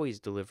 Hungry Howie's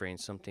delivering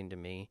something to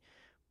me,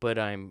 but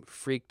I'm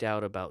freaked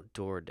out about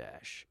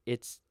DoorDash?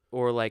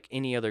 Or like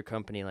any other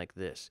company like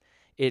this.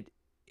 It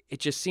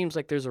just seems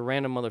like there's a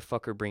random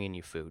motherfucker bringing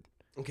you food.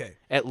 Okay.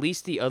 At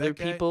least the other That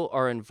guy- people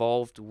are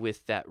involved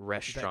with that That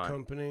restaurant.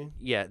 company.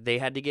 Yeah, they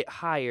had to get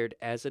hired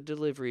as a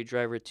delivery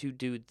driver to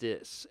do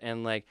this,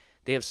 and like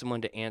they have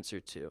someone to answer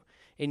to.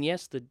 And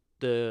yes,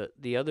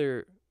 the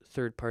other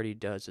third party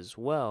does as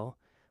well,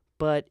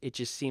 but it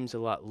just seems a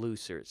lot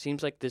looser. It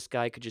seems like this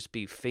guy could just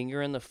be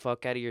fingering the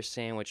fuck out of your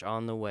sandwich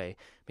on the way.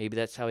 Maybe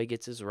that's how he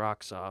gets his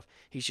rocks off.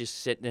 He's just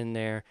sitting in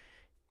there.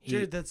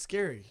 Jared, that's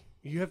scary.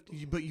 You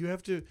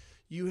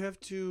have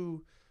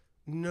to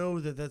know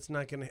that that's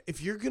not gonna.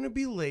 If you're gonna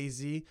be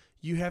lazy,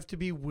 you have to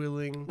be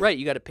willing. Right,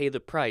 you got to pay the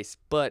price,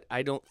 but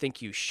I don't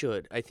think you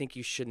should. I think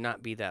you should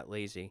not be that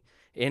lazy.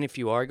 And if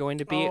you are going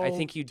to be, I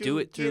think you do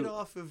it through. Get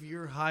off of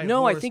your high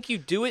No, horse. I think you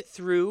do it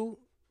through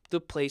the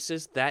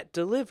places that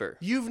deliver.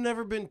 You've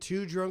never been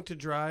too drunk to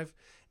drive,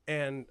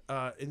 and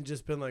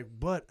just been like,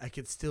 but I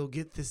could still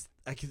get this.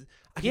 I could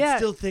Yeah.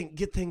 still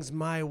get things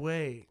my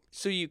way.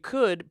 So you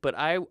could, but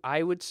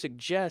I would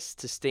suggest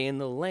to stay in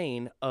the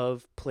lane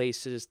of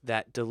places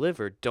that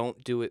deliver.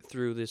 Don't do it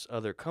through this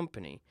other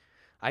company.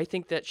 I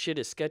think that shit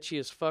is sketchy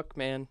as fuck,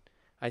 man.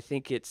 I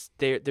think it's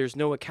there's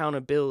no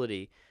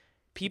accountability.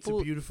 People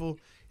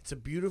It's a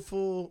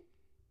beautiful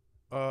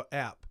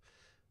app.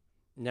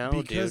 No,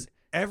 Because dude.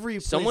 every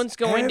place, Someone's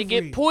going to every-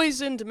 get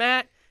poisoned,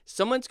 Matt.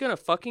 Someone's going to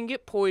fucking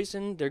get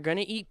poisoned. They're going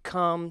to eat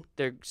cum.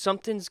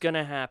 Something's going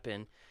to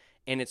happen.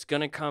 And it's going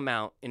to come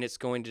out, and it's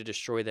going to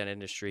destroy that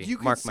industry. You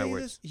could Mark say my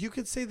words. You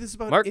could say this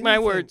about Mark my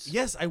anything. words.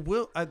 Yes, I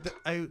will.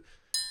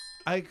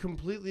 I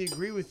completely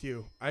agree with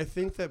you. I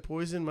think that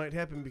poison might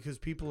happen because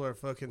people are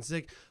fucking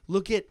sick.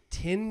 Look at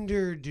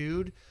Tinder,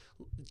 dude.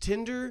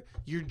 Tinder,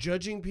 you're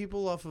judging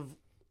people off of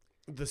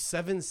the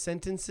 7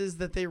 sentences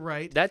that they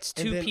write. That's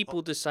and two then-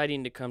 people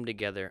deciding to come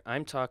together.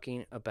 I'm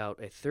talking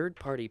about a third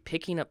party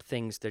picking up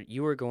things that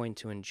you are going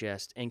to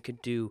ingest and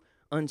could do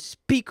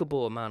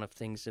unspeakable amount of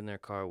things in their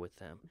car with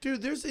them.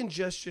 Dude, there's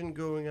ingestion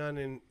going on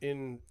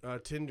in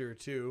Tinder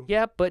too.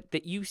 Yeah, but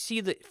that you see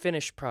the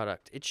finished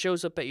product. It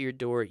shows up at your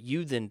door.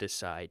 You then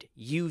decide.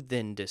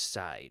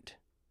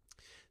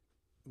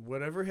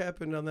 Whatever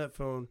happened on that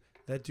phone,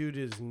 that dude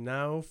is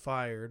now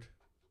fired.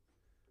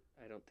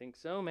 I don't think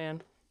so,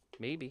 man.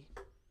 Maybe.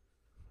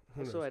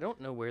 Who Also, knows? I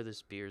don't know where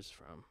this beer's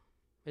from.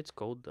 It's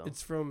cold though.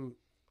 It's from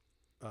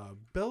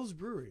Bell's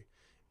Brewery.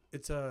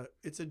 It's a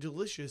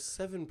delicious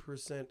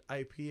 7%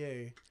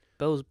 IPA.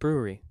 Bell's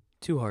Brewery,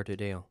 Two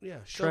Hearted Ale. Yeah,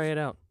 Try it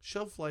out.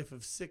 Shelf life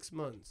of 6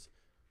 months.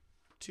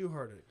 Two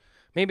Hearted.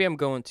 Maybe I'm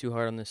going too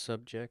hard on this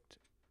subject.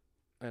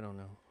 I don't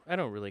know. I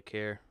don't really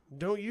care.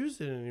 Don't use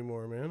it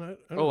anymore, man.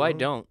 I I know.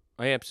 don't.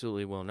 I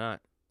absolutely will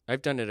not.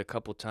 I've done it a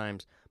couple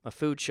times. My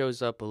food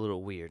shows up a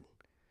little weird.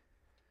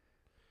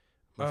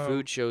 My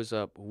food shows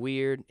up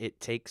weird. It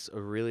takes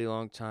a really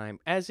long time,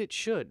 as it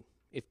should.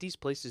 If these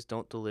places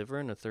don't deliver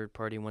and a third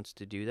party wants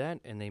to do that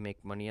and they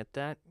make money at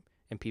that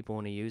and people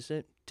want to use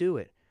it, do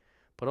it.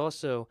 But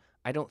also,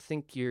 I don't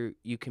think you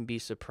can be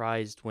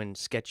surprised when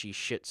sketchy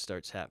shit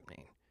starts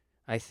happening.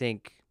 I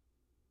think,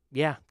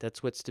 yeah,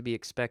 that's what's to be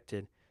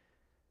expected.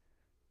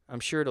 I'm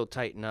sure it'll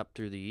tighten up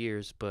through the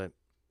years, but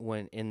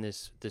when in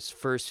this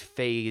first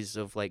phase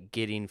of like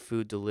getting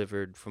food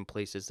delivered from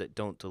places that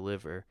don't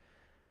deliver,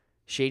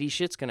 shady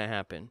shit's gonna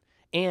happen.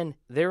 And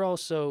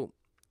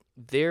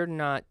they're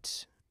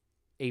not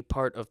a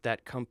part of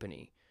that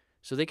company,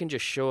 so they can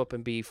just show up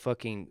and be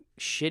fucking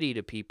shitty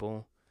to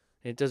people.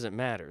 It doesn't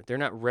matter. They're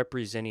not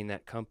representing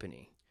that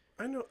company.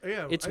 I know.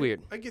 Yeah, It's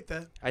weird. I get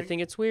that. I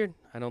think it's weird.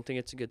 I don't think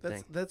it's a good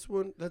thing. That's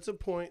a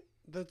point.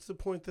 That's the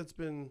point that's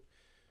been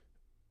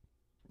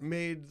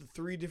made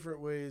 3 different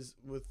ways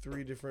with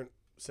 3 different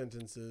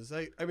sentences.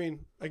 I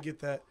mean, I get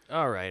that.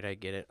 All right, I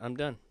get it. I'm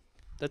done.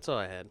 That's all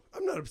I had.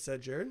 I'm not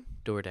upset, Jared.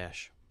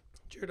 DoorDash.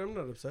 Jared, I'm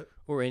not upset.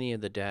 Or any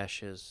of the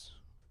dashes.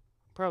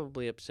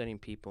 Probably upsetting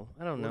people.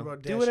 I don't What know.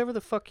 about Do Dash- whatever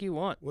the fuck you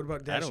want. What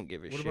about Dash? I don't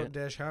give a what shit. about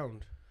Dash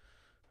Hound?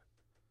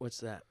 What's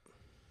that?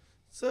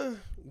 It's a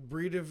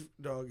breed of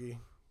doggy.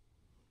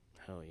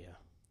 Hell yeah.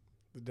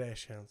 The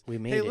Dash Hounds. We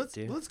made Hey, it,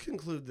 dude. let's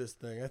conclude this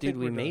thing. I Dude, think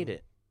we we're made done.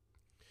 it.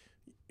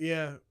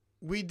 Yeah,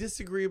 we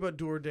disagree about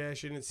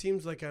DoorDash, and it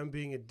seems like I'm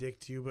being a dick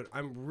to you, but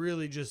I'm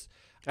really just.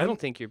 I don't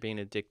think you're being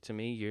a dick to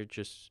me. You're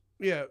just...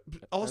 Yeah. I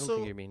don't Also,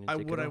 think you're being a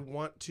dick what at I all.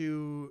 want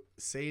to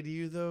say to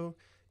you though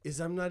is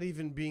I'm not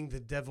even being the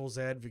devil's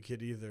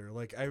advocate either.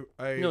 Like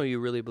I No, you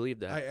really believe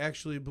that. I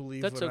actually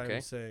believe That's what okay.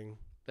 I'm saying.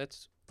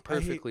 That's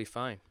perfectly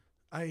fine.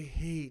 I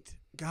hate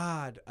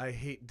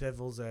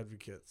devil's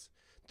advocates.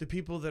 The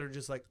people that are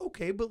just like,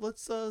 okay, but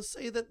let's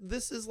say that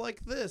this is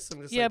like this.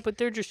 I'm just Yeah, like, but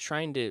they're just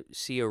trying to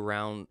see a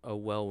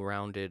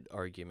well-rounded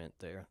argument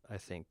there. I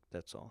think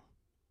that's all.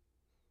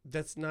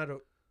 that's not a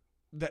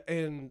that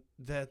and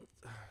that.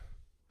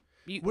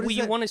 You What is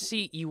that- want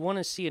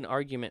to see an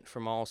argument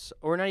from all,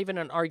 or not even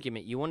an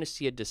argument. You want to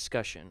see a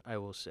discussion. I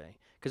will say,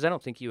 because I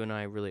don't think you and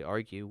I really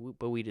argue,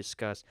 but we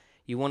discuss.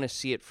 You want to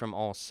see it from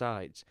all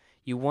sides.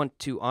 You want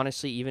to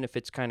honestly, even if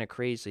it's kind of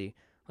crazy,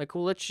 like,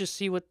 well, let's just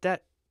see what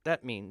that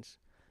means.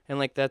 And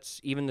like that's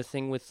even the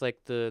thing with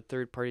like the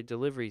third-party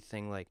delivery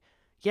thing. Like,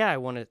 yeah, I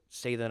want to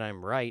say that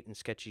I'm right and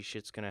sketchy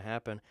shit's gonna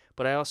happen,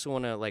 but I also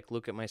want to like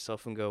look at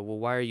myself and go, well,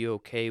 why are you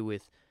okay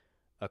with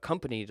a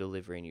company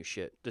delivering you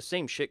shit? The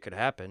same shit could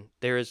happen.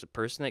 There is a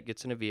person that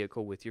gets in a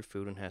vehicle with your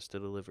food and has to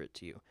deliver it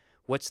to you.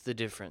 What's the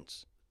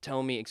difference?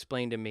 Tell me,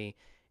 explain to me.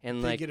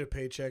 And they like, get a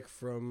paycheck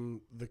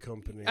from the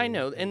company. I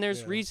know, and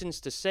there's yeah. reasons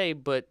to say,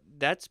 but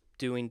that's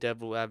doing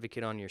devil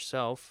advocate on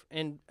yourself.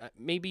 And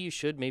maybe you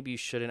should, maybe you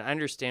shouldn't. I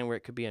understand where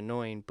it could be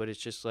annoying, but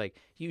it's just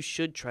like you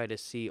should try to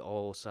see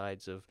all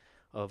sides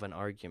of an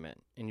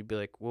argument. And you'd be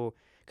like, well,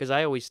 because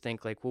I always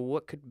think like, well,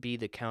 what could be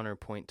the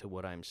counterpoint to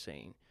what I'm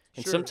saying?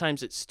 And Sure.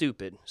 sometimes it's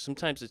stupid.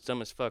 Sometimes it's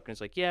dumb as fuck. And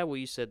it's like, yeah, well,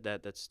 you said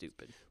that. That's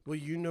stupid. Well,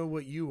 you know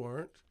what you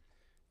aren't?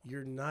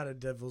 You're not a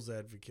devil's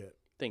advocate.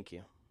 Thank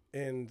you.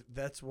 And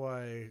that's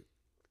why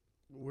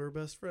we're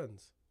best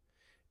friends.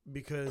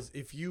 Because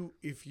if you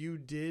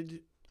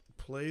did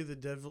play the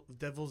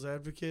devil's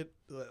advocate,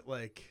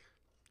 like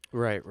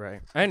Right.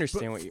 I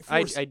understand what you.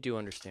 I do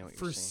understand what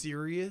for you're saying.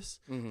 serious,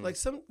 Mhm. like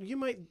you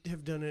might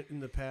have done it in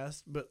the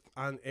past, but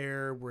on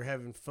air, we're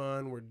having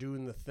fun, we're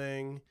doing the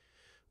thing,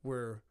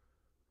 we're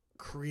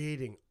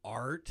creating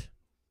art.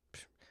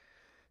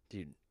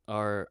 Dude,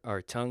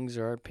 our tongues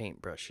are our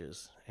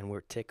paintbrushes, and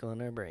we're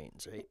tickling our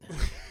brains right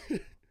now.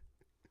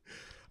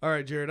 All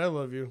right, Jared, I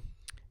love you.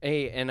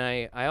 Hey, and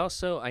I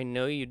also, I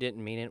know you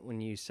didn't mean it when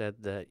you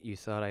said that you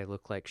thought I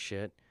looked like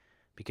shit,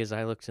 because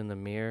I looked in the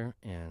mirror,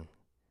 and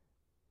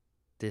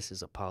this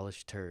is a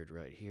polished turd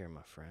right here,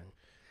 my friend.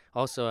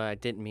 Also, I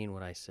didn't mean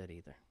what I said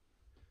either.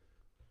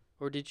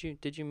 Or did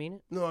you mean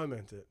it? No, I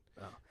meant it.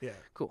 Oh, Yeah.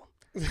 cool.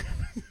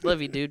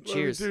 Love you, dude. Love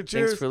you Cheers. too. Thanks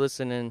Cheers. for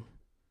listening.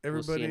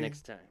 Everybody, We'll see you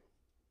next time.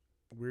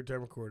 Weird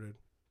Time Recorded.